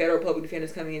 the federal public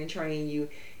defenders come in and train you.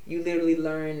 You literally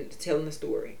learn telling the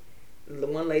story.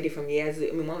 One lady from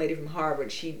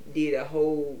Harvard, she did a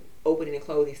whole opening and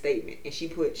closing statement, and she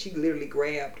literally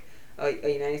grabbed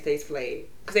a United States flag,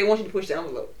 because they want you to push the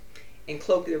envelope, and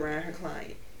cloaked it around her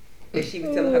client, and she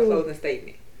was telling her closing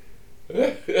statement.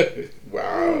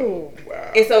 Wow.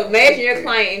 And so imagine your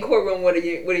client in courtroom with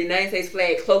a United States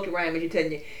flag cloaked around,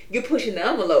 and you're pushing the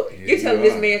envelope. Yeah, you're telling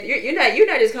this man, you're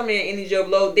not just coming in and your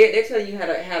blow. They're telling you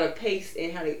how to pace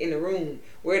and how to in the room,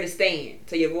 where to stand,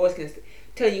 so your voice can.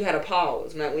 Telling you how to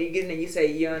pause. Now, when you get in there, you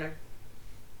say, Your Honor.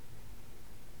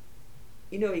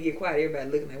 When you get quiet,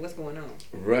 everybody looking like, what's going on?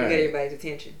 Right. You got everybody's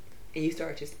attention, and you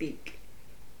start to speak,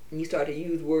 and you start to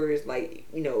use words like,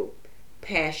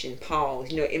 passion,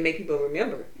 pause. It make people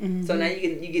remember. Mm-hmm. So now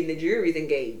you get the jury's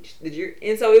engaged.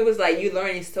 And so it was like you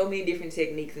learning so many different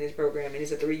techniques in this program, and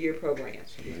it's a 3-year program.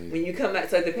 When you come out,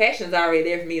 so the passion's already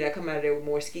there for me. I come out of there with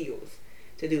more skills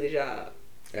to do the job.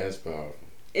 That's powerful.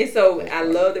 And so I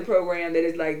love the program. That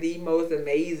is like the most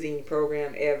amazing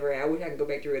program ever. I wish I could go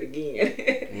back through it again.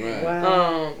 Right.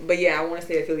 Wow. But yeah, I want to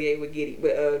stay affiliated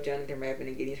with Jonathan Rappin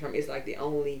and Gideon's Promise. It's like the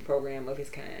only program of his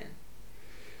kind.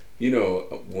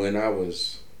 When I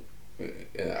was,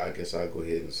 and I guess I'll go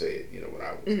ahead and say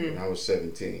it. When I was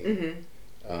 17,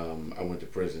 I went to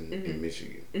prison in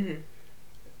Michigan. Mm-hmm.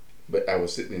 But I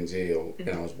was sitting in jail, and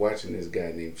I was watching this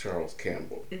guy named Charles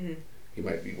Campbell. Mm-hmm. He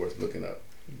might be worth looking up.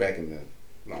 Back in the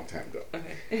long time ago.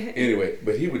 Okay. Anyway,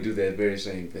 but he would do that very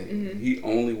same thing. Mm-hmm. He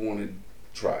only wanted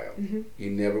trial. Mm-hmm. He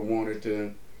never wanted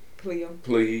to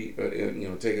plea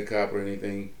or take a cop or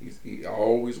anything. He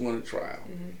always wanted trial.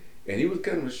 Mm-hmm. And he was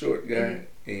kind of a short guy,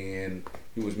 and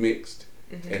he was mixed,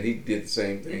 and he did the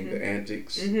same thing, the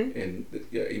antics, and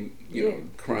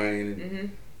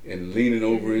crying and leaning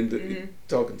over and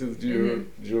talking to the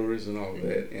jurors and all of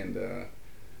that, and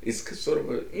it's sort of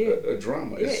a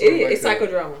drama. It's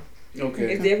psychodrama.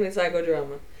 Okay. It's definitely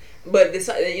psychodrama. But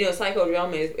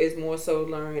psychodrama is more so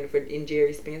learned in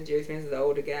Jerry Spence. Jerry Spence is the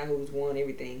older guy who's won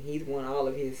everything. He's won all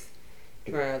of his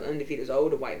trials undefeated. He's an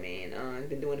older white man. He's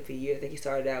been doing it for years. I think he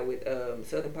started out with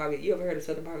Southern Poverty. You ever heard of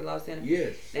Southern Poverty Law Center?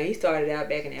 Yes. Now he started out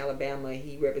back in Alabama.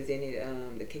 He represented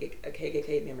a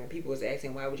KKK member. And people was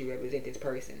asking, why would you represent this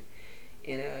person?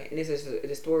 And this is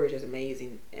the story is just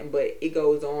amazing. But it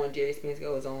goes on. Jerry Spence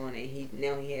goes on, and he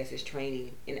has his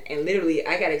training. And literally,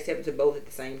 I got accepted to both at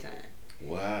the same time.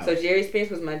 Wow. So Jerry Spence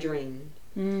was my dream.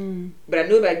 But I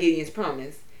knew about Gideon's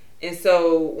Promise. And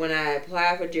so when I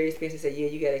applied for Jerry Spence, he said, yeah,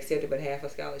 you got accepted, but half a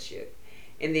scholarship.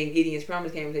 And then Gideon's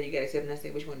Promise came and said, you got accepted. And I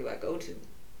said, which one do I go to?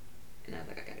 And I was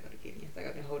like, I got to go to Gideon's. Like,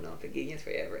 I've been holding on for Gideon's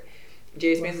forever.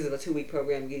 Jerry Spence is a 2-week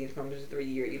program. Gideon's Promise is a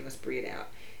 3-year. You're going to spread out.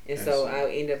 And so I'll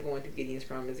end up going through Gideon's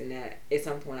Promise, and that at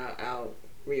some point I'll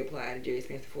reapply to Jerry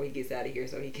Spence before he gets out of here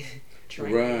so he can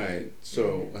train. Right.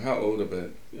 So how old of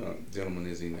a gentleman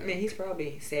is he now? I mean, he's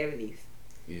probably 70s.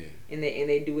 Yeah. And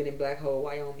they do it in Black Hole,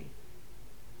 Wyoming.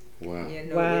 Wow. Yeah,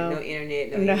 no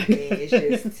internet, no anything. It's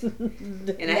just,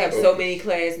 and I have so many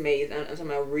classmates. I'm talking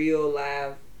about real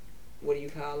live, what do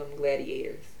you call them,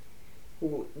 gladiators,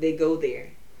 who they go there,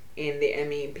 and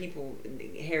people.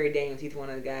 Harry Daniels, he's one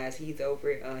of the guys. He's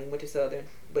over. He went to Southern,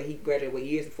 but he graduated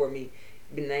years before me.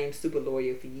 Been named super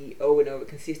lawyer for over and over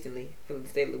consistently from the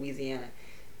state of Louisiana,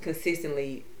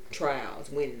 consistently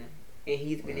trials, winning them. And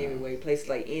he's been everywhere, places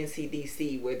like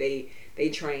NCDC where they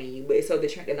train you. But so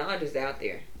the knowledge is out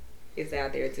there. is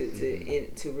out there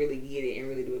to really get it and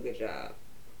really do a good job.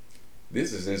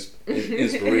 This is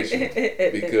inspiration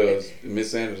because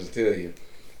Miss Sanders will tell you,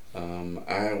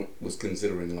 I was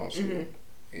considering law school,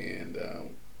 and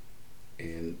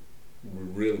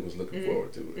really was looking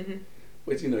forward to it.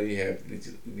 But you have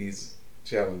these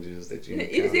challenges that you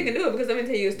You can do it because I'm gonna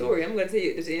tell you a story. I'm gonna tell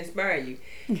you to inspire you.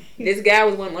 This guy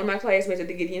was one of my classmates at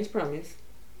the Gideon's Promise.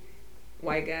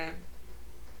 White guy,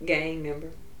 gang member.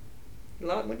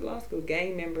 Went to law school,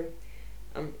 gang member.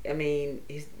 I mean,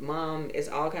 his mom is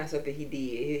all kinds of stuff that he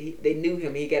did. They knew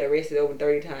him. He got arrested over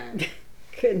 30 times.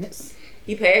 Goodness.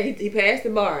 He passed the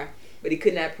bar, but he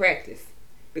could not practice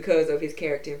because of his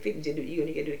character and fitness. You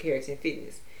got to do the character and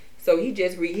fitness. So he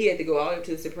had to go all the way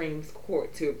to the Supreme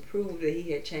Court to prove that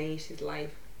he had changed his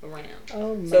life around.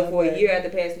 Oh, so for a year after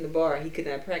passing the bar, he could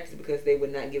not practice because they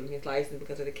would not give him his license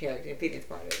because of the character and fitness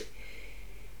part of it.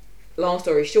 Long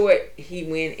story short, he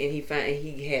went and he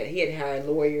had hired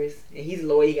lawyers, and he's a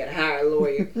lawyer. He got to hire a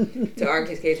lawyer to argue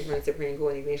his case in front of the Supreme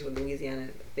Court. And eventually, Louisiana,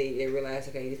 they realized,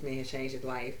 okay, this man has changed his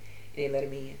life, and they let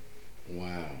him in.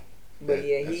 Wow. But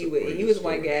he was a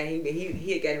white guy.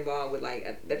 He had got involved with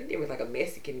I think there was a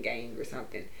Mexican gang or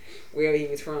something, wherever he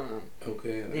was from.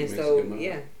 Okay. And so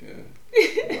yeah.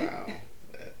 Wow,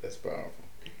 that's powerful.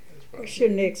 What's your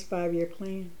next 5-year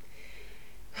plan?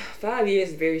 5 years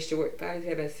is very short. 5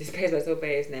 years has passed by so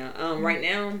fast now. Right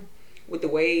now, with the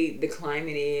way the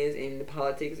climate is and the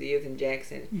politics is in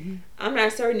Jackson, I'm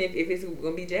not certain if it's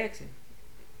gonna be Jackson.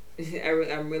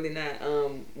 I'm really not.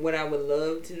 What I would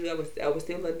love to do, I would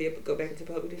still love to be able to go back into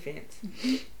public defense,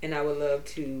 and I would love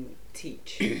to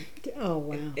teach. Oh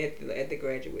wow! At the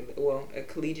graduate, at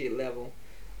collegiate level,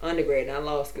 undergrad, not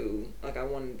law school. I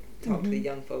want to talk to the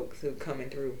young folks who are coming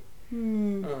through.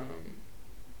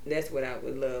 That's what I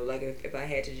would love. If I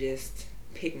had to just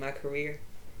pick my career,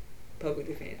 public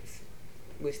defense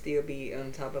would still be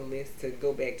on top of the list to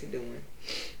go back to doing,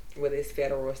 whether it's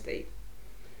federal or state.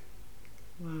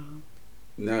 Wow.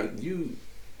 Now, you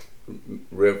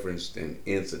referenced an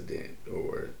incident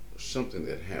or something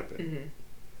that happened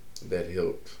that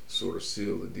helped sort of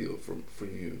seal the deal for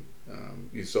you.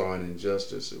 You saw an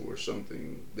injustice or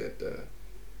something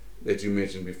that you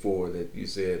mentioned before that you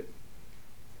said,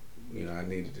 I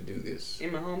needed to do this.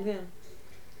 In my hometown?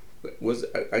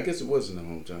 I guess it was in the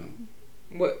hometown.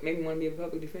 What, maybe want to be a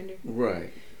public defender?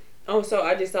 Right. Oh, so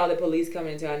I just saw the police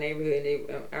coming into our neighborhood,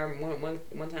 and I remember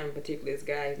one time in particular, this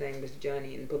guy, his name was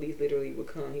Johnny, and the police literally would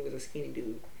come. He was a skinny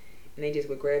dude, and they just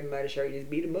would grab him by the shirt and just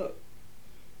beat him up.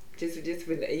 Just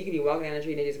for, you could be walking down the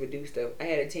street and they just would do stuff. I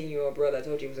had a 10-year-old brother. I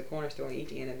told you it was a corner store on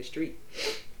each end of the street.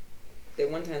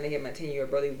 That one time they had my 10-year-old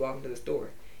brother. He was walking to the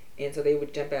store, and so they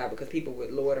would jump out because people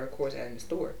would loiter, of course, out in the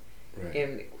store,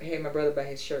 and had my brother by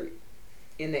his shirt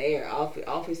in the air,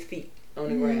 off his feet on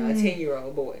the ground. A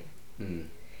 10-year-old boy.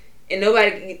 And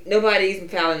nobody's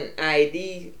filing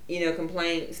IED,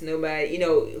 complaints. Nobody,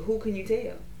 who can you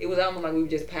tell? It was almost like we were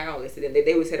just powerless to them.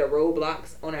 They would set up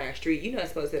roadblocks on our street. You're not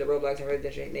supposed to set up roadblocks in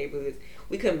residential neighborhoods.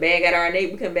 We couldn't bag out our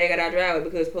driveway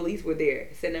because police were there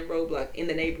setting up roadblocks in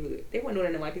the neighborhood. They weren't doing it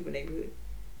in the white people neighborhood.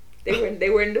 They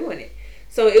weren't doing it.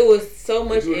 So it was so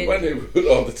much in my neighborhood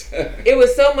all the time. It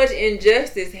was so much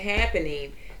injustice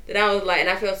happening. That I was and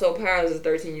I felt so powerless as a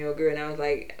 13-year-old girl, and I was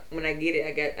like, when I get it,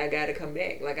 I gotta come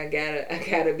back. I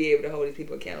gotta be able to hold these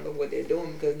people accountable for what they're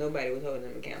doing because nobody was holding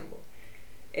them accountable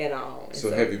at all. And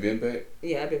so have you been back?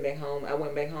 Yeah, I've been back home. I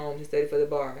went back home to study for the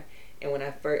bar, and when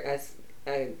I passed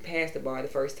the bar the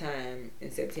first time in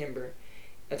September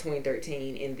of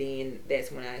 2013, and then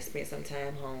that's when I spent some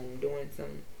time home doing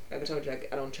some. Like I told you,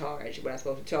 I don't charge, but I'm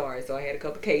supposed to charge, so I had a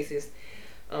couple cases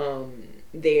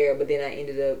there, but then I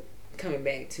ended up coming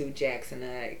back to Jackson.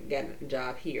 I got a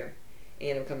job here,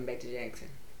 and I'm coming back to Jackson.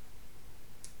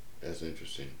 That's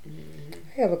interesting.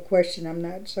 I have a question. I'm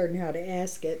not certain how to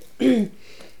ask it.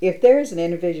 If there is an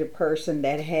individual person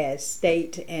that has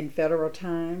state and federal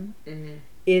time,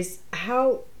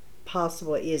 how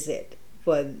possible is it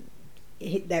for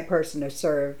that person to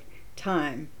serve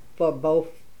time for both?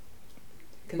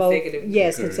 Consecutive.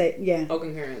 Yes, yeah. Oh,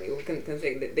 concurrently.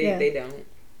 Consecutive. They don't.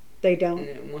 They don't. And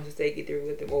then once the state get through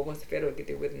with them, or once the federal get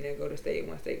through with them, they'll go to state.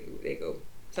 Once they go.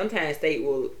 Sometimes state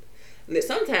will.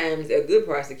 Sometimes a good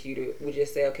prosecutor would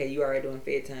just say, okay, you already doing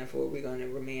fed time for it. We're going to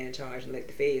remain in charge and let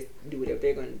the feds do whatever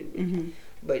they're going to do.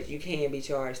 But you can be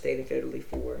charged state and federally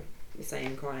for the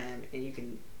same crime, and you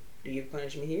can do your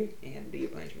punishment here and do your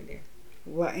punishment there.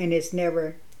 Well, and it's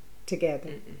never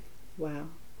together. Wow.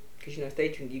 Because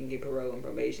state you can get parole and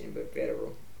probation, but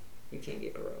federal you can't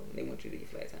get parole. They want you to get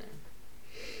flat time.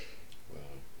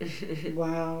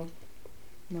 Wow.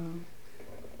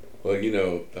 Well,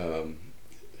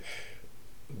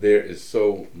 there is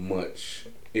so much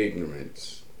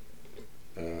ignorance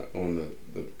on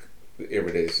the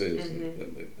everyday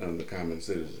citizen, on the common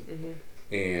citizen.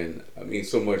 And I mean,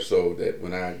 so much so that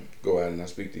when I go out and I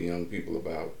speak to young people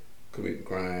about committing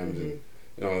crimes and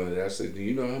all of that, I say, do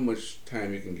you know how much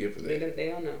time you can get for that? They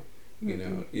don't know.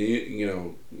 You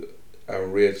know, I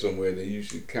read somewhere that you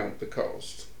should count the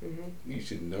cost. You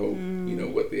should know, you know,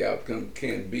 what the outcome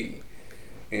can be.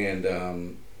 And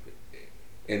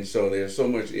so there's so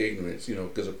much ignorance, you know,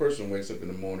 because a person wakes up in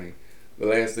the morning, the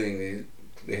last thing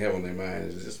they have on their mind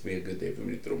is just be a good day for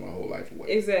me to throw my whole life away.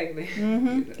 Exactly. You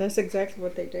know? That's exactly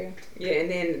what they do. Yeah,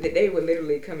 and then they would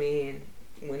literally come in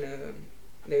when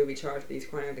they would be charged for these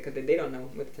crimes because they don't know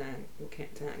what time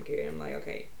carry. I'm like,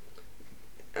 okay.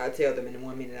 I'll tell them in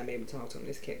 1 minute I'm able to talk to them.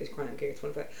 This crime carries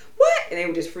 25. What? And they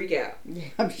would just freak out. Yeah,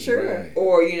 I'm sure. Right.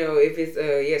 Or, you know, if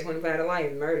it's 25 to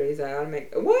life, murder, it's like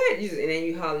automatic. What? And then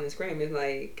you holler and scream. It's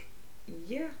like,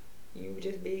 yeah, you were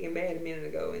just big and bad a minute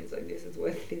ago, and so this is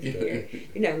what this is.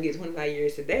 You're not going to get 25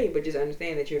 years today, but just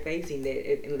understand that you're facing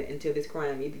that until this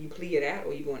crime, either you plead it out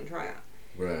or you go on trial.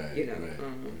 Right. You know.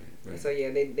 Right. So,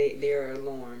 yeah, they're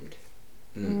alarmed.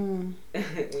 When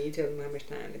you tell them how much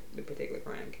time the particular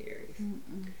crime carries.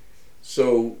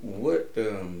 So what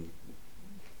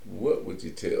would you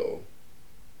tell?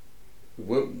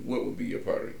 What would be your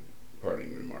parting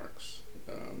remarks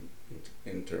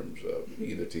in terms of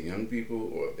either to young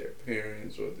people or their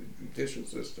parents or the judicial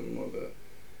system or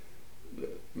the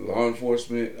law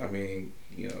enforcement? I mean,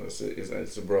 you know,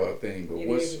 it's a broad thing, but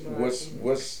what's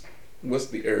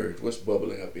the urge? What's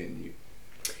bubbling up in you?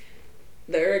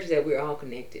 The urge that we're all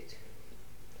connected.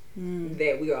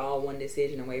 That we are all one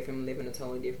decision away from living a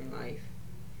totally different life.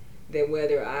 That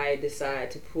whether I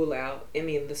decide to pull out, I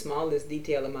mean, the smallest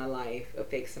detail of my life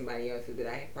affects somebody else that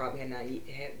I probably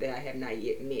have not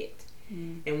yet met.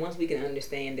 And once we can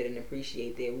understand that and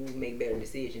appreciate that, we will make better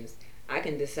decisions. I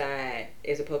can decide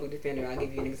as a public defender. I'll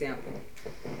give you an example.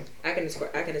 I can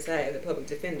decide as a public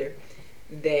defender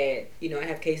that, you know, I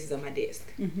have cases on my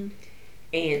desk.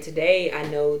 And today I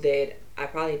know that I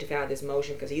probably need to file this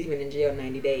motion because he's been in jail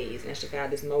 90 days. And I should file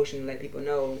this motion and let people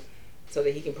know so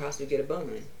that he can possibly get a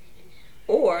bond.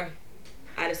 Or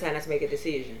I decide not to make a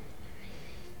decision.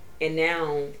 And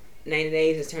now 90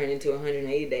 days has turned into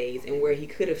 180 days. And where he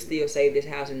could have still saved his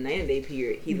house in the 90-day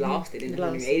period, he lost it in the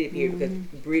 180 period because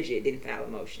Bridget didn't file a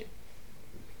motion.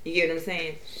 You get what I'm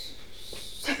saying?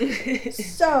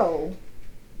 So,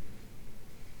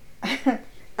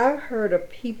 I've heard of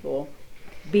people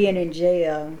being in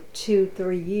jail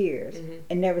 2-3 years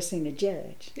and never seen a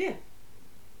judge. Yeah.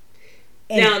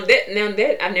 And now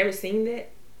that I've never seen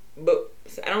that, but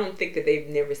I don't think that they've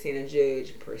never seen a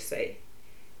judge per se.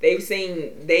 They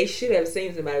should have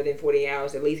seen somebody within 48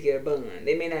 hours to at least get a bond.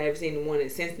 They may not have seen one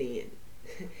since then.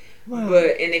 Wow.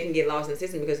 And they can get lost in the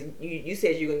system because you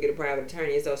said you're gonna get a private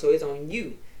attorney, so it's on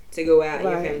you to go out and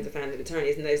your family to find an attorney.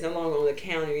 It's no longer on the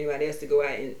county or anybody else to go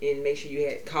out and make sure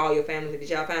you call your family. Did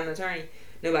y'all find an attorney?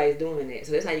 Nobody's doing that.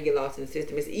 So that's how you get lost in the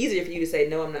system. It's easier for you to say,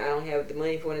 no, I don't have the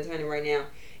money for an attorney right now.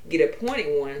 Get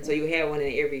appointed one, so you have one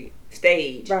in every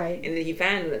stage. Right. And then if you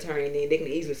find an attorney, then they can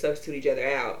easily substitute each other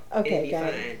out and be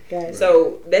fine. Got it.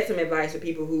 So that's some advice for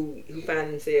people who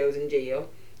find themselves in jail.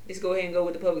 Just go ahead and go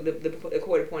with the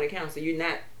court-appointed counsel. You're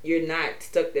not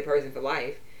stuck with that person for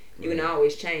life. You can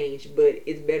always change, but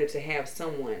it's better to have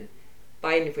someone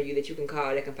fighting for you that you can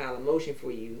call that can file a motion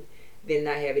for you than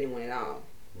not have anyone at all.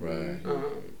 Right.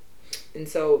 And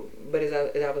so, but as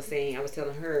I was saying, I was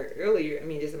telling her earlier, I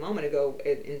mean, just a moment ago,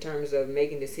 in terms of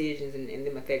making decisions and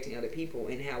them affecting other people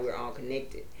and how we're all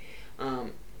connected.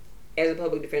 As a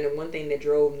public defender, one thing that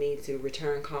drove me to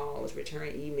return calls, return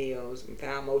emails, and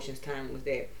file motions time was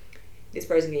that this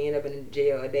person can end up in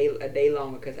jail a day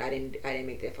longer because I didn't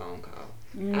make that phone call.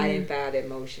 I didn't file that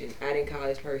motion. I didn't call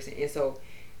this person. And so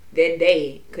that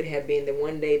day could have been the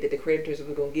one day that the creditors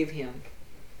were going to give him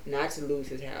not to lose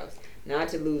his house, not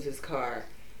to lose his car,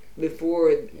 before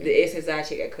the SSI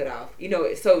check got cut off. You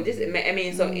know, so just, I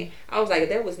mean, so I was like, if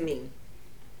that was me,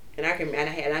 and I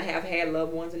have had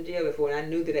loved ones in jail before, and I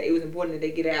knew that it was important that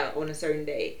they get out on a certain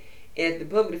day. And if the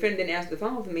public defender didn't answer the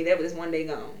phone for me, that was one day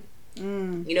gone.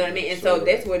 You know what I mean? And so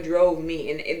that's what drove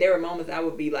me. And there were moments I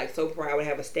would be like so proud. I would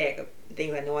have a stack of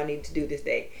things I know I need to do this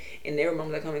day. And there were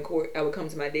moments I come in court, I would come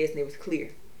to my desk and it was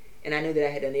clear. And I knew that I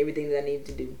had done everything that I needed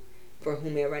to do for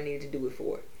whomever I needed to do it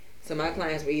for. So my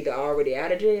clients were either already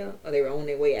out of jail or they were on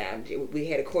their way out of jail. We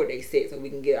had a court date set so we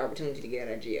can get an opportunity to get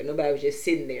out of jail. Nobody was just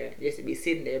sitting there, just to be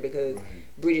sitting there because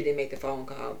Bridget didn't make the phone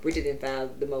call. Bridget didn't file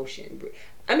the motion.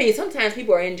 I mean, sometimes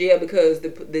people are in jail because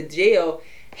the jail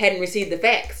hadn't received the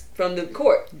facts from the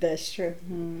court. That's true.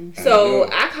 Mm-hmm. So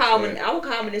I would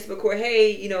call municipal court, hey,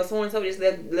 you know, so and so just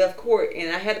left court and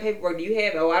I had the paperwork. Do you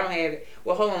have it? Oh, I don't have it.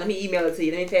 Well, hold on, let me email it to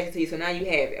you. Let me fax it to you. So now you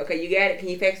have it. Okay, you got it. Can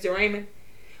you fax it to Raymond?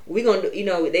 We're gonna do, you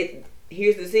know,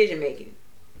 here's the decision making.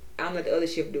 I'm gonna let the other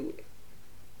shift do it.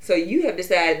 So you have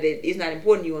decided that it's not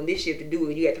important to you on this shift to do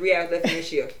it. You got 3 hours left in this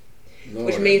shift.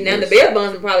 Which means now the bail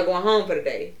bonds are probably going home for the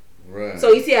day. Right.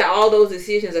 So you see how all those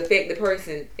decisions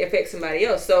affect somebody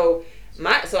else. So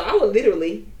I would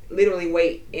literally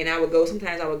wait, and I would go.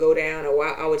 Sometimes I would go down, or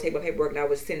I would take my paperwork and I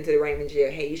would send it to the Raymond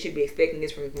jail. Hey, you should be expecting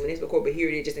this from municipal court, but here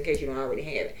it is, just in case you don't already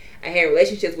have it. I had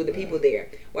relationships with the people there,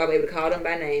 where I was able to call them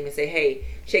by name and say, hey,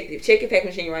 check your fax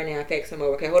machine right now. And fax them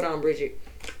over. Okay, hold on, Bridget.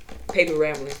 Paper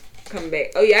rambling, coming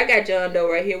back. Oh yeah, I got John Doe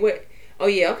right here. What? Oh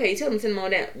yeah, okay. Tell them to send them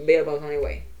on down. Bail bonds on their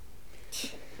way.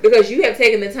 Because you have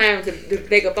taken the time to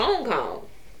make a phone call.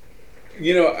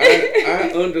 You know,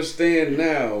 I understand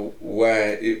now why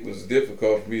it was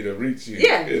difficult for me to reach you.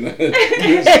 Yeah. You're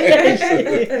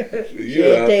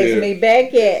It out takes there me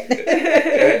back yet.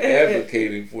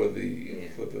 advocating for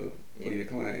your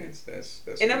clients. That's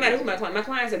and no matter who amazing. my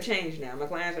clients have changed now. My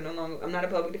clients are no longer. I'm not a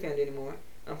public defender anymore,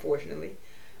 unfortunately.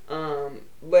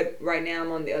 But right now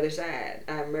I'm on the other side.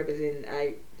 I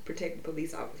protect the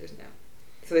police officers now.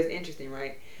 So it's interesting,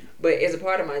 right? But as a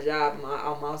part of my job,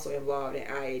 I'm also involved in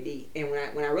IAD. And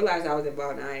when I realized I was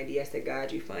involved in IAD, I said,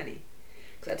 God, you funny.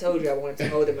 Because I told you I wanted to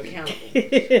hold them accountable.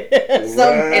 Right.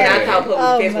 And I thought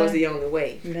public defense was the only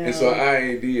way. No. And so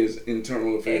IAD is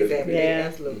internal affairs. Exactly. Yeah.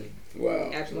 Absolutely. Wow.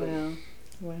 Absolutely.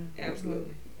 Wow.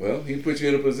 Absolutely. Well, he put you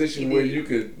in a position where you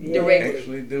could Directly.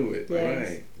 actually do it. Yes.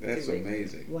 Right. That's Directly.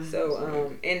 amazing. Wow.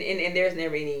 So, and there's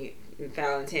never any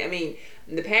foul intent. I mean,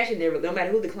 the passion there, no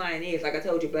matter who the client is, like I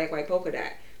told you, black, white, polka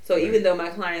dot. So even though my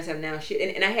clients have now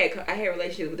and I had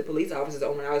relationships with the police officers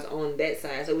when I was on that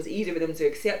side, so it was easier for them to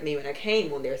accept me when I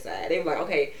came on their side. They were like,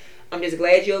 okay, I'm just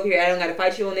glad you're over here. I don't got to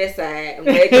fight you on that side. I'm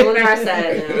glad you're on our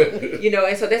side now. You know,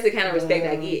 and so that's the kind of respect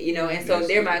I get. You know, and so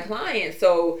they're my clients.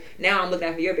 So now I'm looking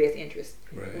out for your best interest.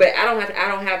 Right. But I don't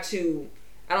have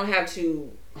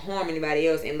to harm anybody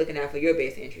else and looking out for your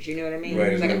best interest. You know what I mean?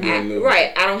 Right. Like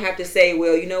I don't have to say,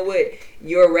 well, you know what,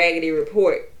 your raggedy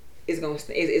report is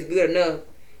good enough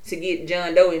to get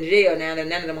John Doe in jail now that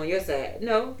none of them on your side.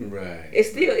 No. Right. It's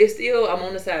still I'm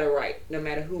on the side of right, no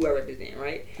matter who I represent,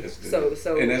 right? That's good.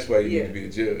 So and that's why you need to be a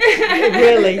judge.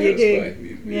 Really, you That's do. why you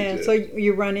need to be a Yeah. judge. So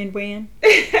you running when?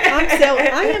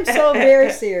 I am so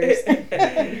very serious.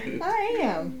 I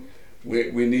am.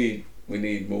 We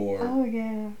need more Oh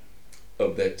yeah.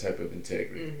 of that type of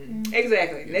integrity. Mm-hmm.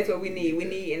 Exactly. That's what we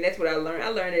need. And that's what I learned. I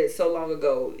learned it so long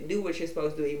ago. Do what you're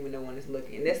supposed to do even when no one is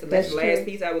looking. And that's the last true.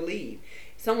 piece I would leave.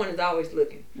 Someone is always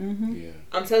looking. Mm-hmm. Yeah.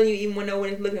 I'm telling you, even when no one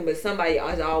is looking, but somebody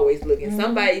is always looking.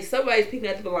 Mm-hmm. Somebody's peeping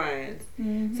at the blinds.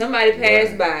 Mm-hmm. Somebody passed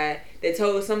Right. by that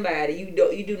told somebody you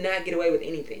do not get away with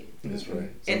anything. That's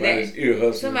right. And Somebody's ear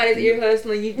hustling. Somebody's ear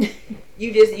hustling.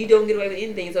 You don't get away with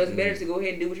anything. So it's better to go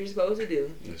ahead and do what you're supposed to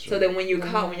do. That's So right. that when you're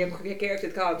caught, when your character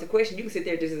is called into question, you can sit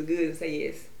there just as good and say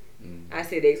yes. I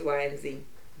said X, Y, and Z.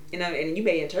 You know, and you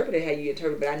may interpret it how you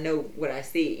interpret, but I know what I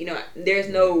see. You know, there's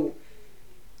no.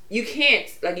 You can't,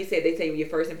 like you said, they say your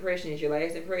first impression is your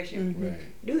last impression. Mm-hmm.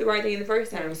 Right. Do the right thing the first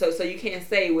time. So you can't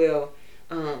say, well,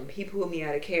 he pulled me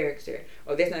out of character,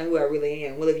 or that's not who I really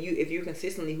am. Well, if you're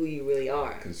consistently who you really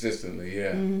are, Consistently,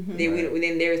 yeah. Mm-hmm.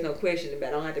 then there is no question about.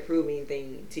 I don't have to prove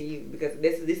anything to you because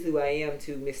this is who I am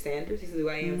to Miss Sanders. This is who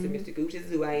I am to Mr. Gooch. This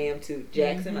is who I am to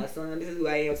Jackson, my son. This is who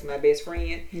I am to my best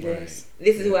friend. Yes.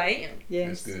 This is who I am.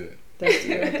 Yes. That's good. That's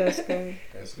good. That's good.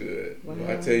 That's good. Wow.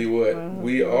 Well, I tell you what, Wow.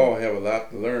 we all have a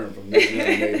lot to learn from this young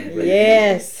lady.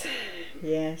 Yes.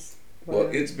 Yes. Well,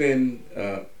 Wow. it's been,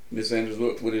 Miss Andrews,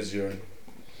 what is your...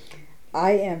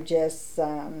 I am just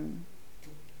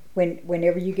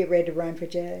whenever you get ready to run for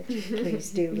judge, please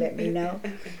do let me know.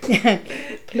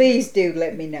 Please do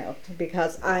let me know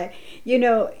because I'm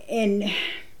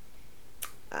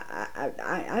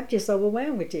just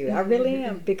overwhelmed with you. I really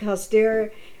am because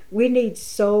we need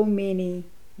so many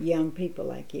young people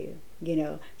like you. You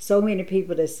know, so many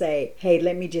people that say, "Hey,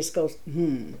 let me just go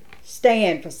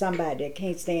stand for somebody that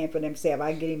can't stand for themselves."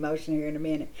 I get emotional here in a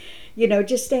minute. You know,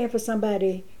 just stand for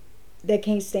somebody that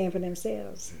can't stand for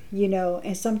themselves, you know,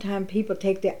 and sometimes people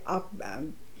take they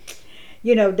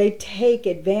take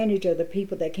advantage of the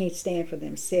people that can't stand for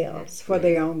themselves for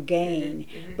their own gain.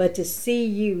 But to see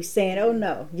you saying, oh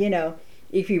no, you know,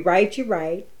 if you right, you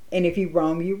right, And if you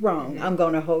wrong, you wrong. I'm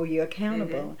going to hold you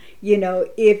accountable. You know,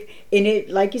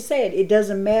 like you said, it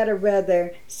doesn't matter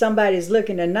whether somebody's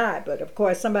looking or not, but of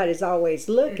course somebody's always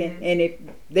looking. And if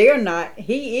they're not,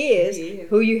 he is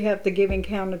who you have to give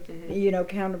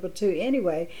accountable to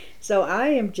anyway. So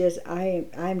I'm just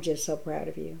so proud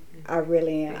of you. I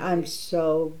really am. I'm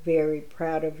so very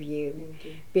proud of you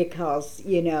because,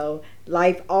 you know,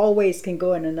 life always can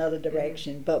go in another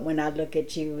direction. But when I look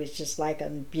at you, it's just like a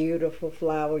beautiful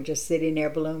flower just sitting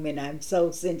there blooming. I'm so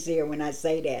sincere when I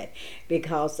say that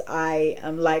because I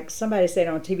am like somebody said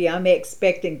on TV, I'm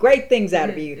expecting great things out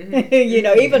of you, you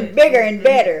know, even bigger and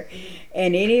better.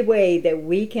 And any way that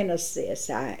we can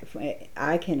assist, I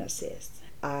can assist.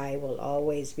 I will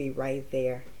always be right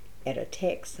there. At a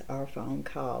text or phone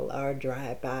call or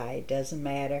drive-by, it doesn't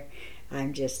matter.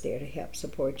 I'm just there to help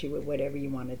support you with whatever you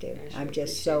want to do. I'm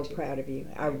just so proud of you.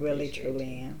 I really,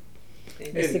 truly am.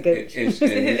 And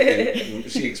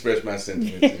she expressed my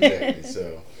sentiments exactly.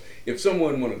 So, if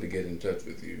someone wanted to get in touch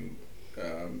with you,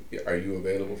 are you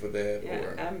available for that? Yeah,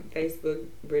 or? I'm Facebook,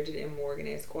 Bridget M. Morgan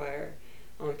Esquire.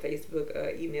 On Facebook,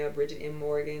 email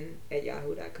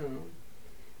bridgetmmorgan@yahoo.com.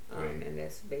 And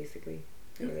that's basically...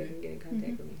 So they can get in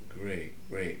contact with me.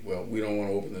 Great. Well, we don't want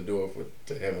to open the door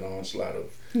to have an onslaught of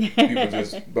people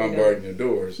just bombarding your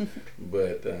doors,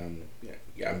 but I'm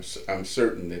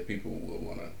certain that people will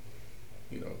want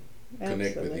to,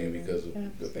 connect with you because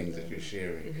of the things that you're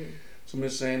sharing. So,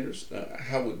 Ms. Sanders,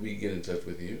 how would we get in touch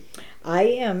with you? I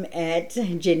am at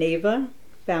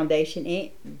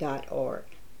GenevaFoundationInc.org.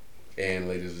 And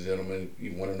ladies and gentlemen,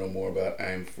 you want to know more about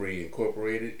I Am Free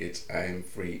Incorporated, it's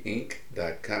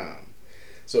IamFreeInc.com.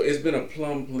 So it's been a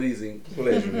plum-pleasing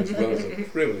pleasure as well as a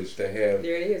privilege to have.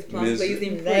 There it is,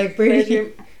 plum-pleasing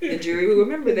pleasure. The jury will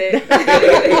remember that.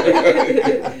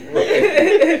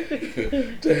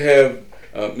 To have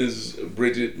Ms.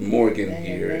 Bridget Morgan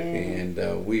here, and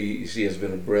she has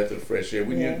been a breath of fresh air.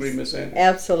 Would you agree, Ms. Sanders?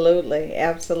 Absolutely.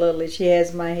 She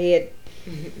has my head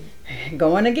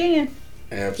going again.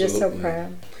 Absolutely. Just so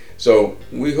proud. So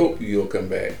we hope you'll come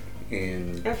back.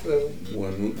 And absolutely,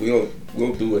 when we'll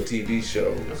do a TV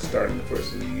show starting the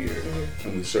first of the year,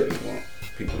 and we certainly want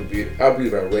people to be. I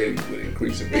believe our ratings would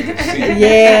increase if they could see.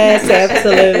 Yes,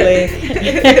 absolutely.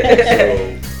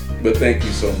 But thank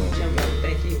you so much.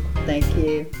 Thank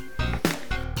you.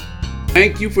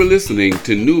 Thank you for listening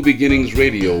to New Beginnings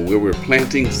Radio, where we're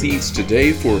planting seeds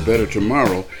today for a better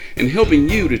tomorrow and helping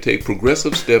you to take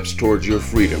progressive steps towards your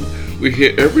freedom. We're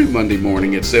here every Monday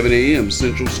morning at 7 a.m.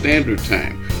 Central Standard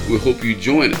Time. We hope you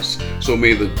join us. So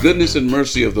may the goodness and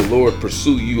mercy of the Lord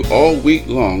pursue you all week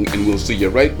long, and we'll see you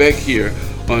right back here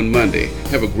on Monday.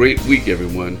 Have a great week,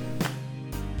 everyone.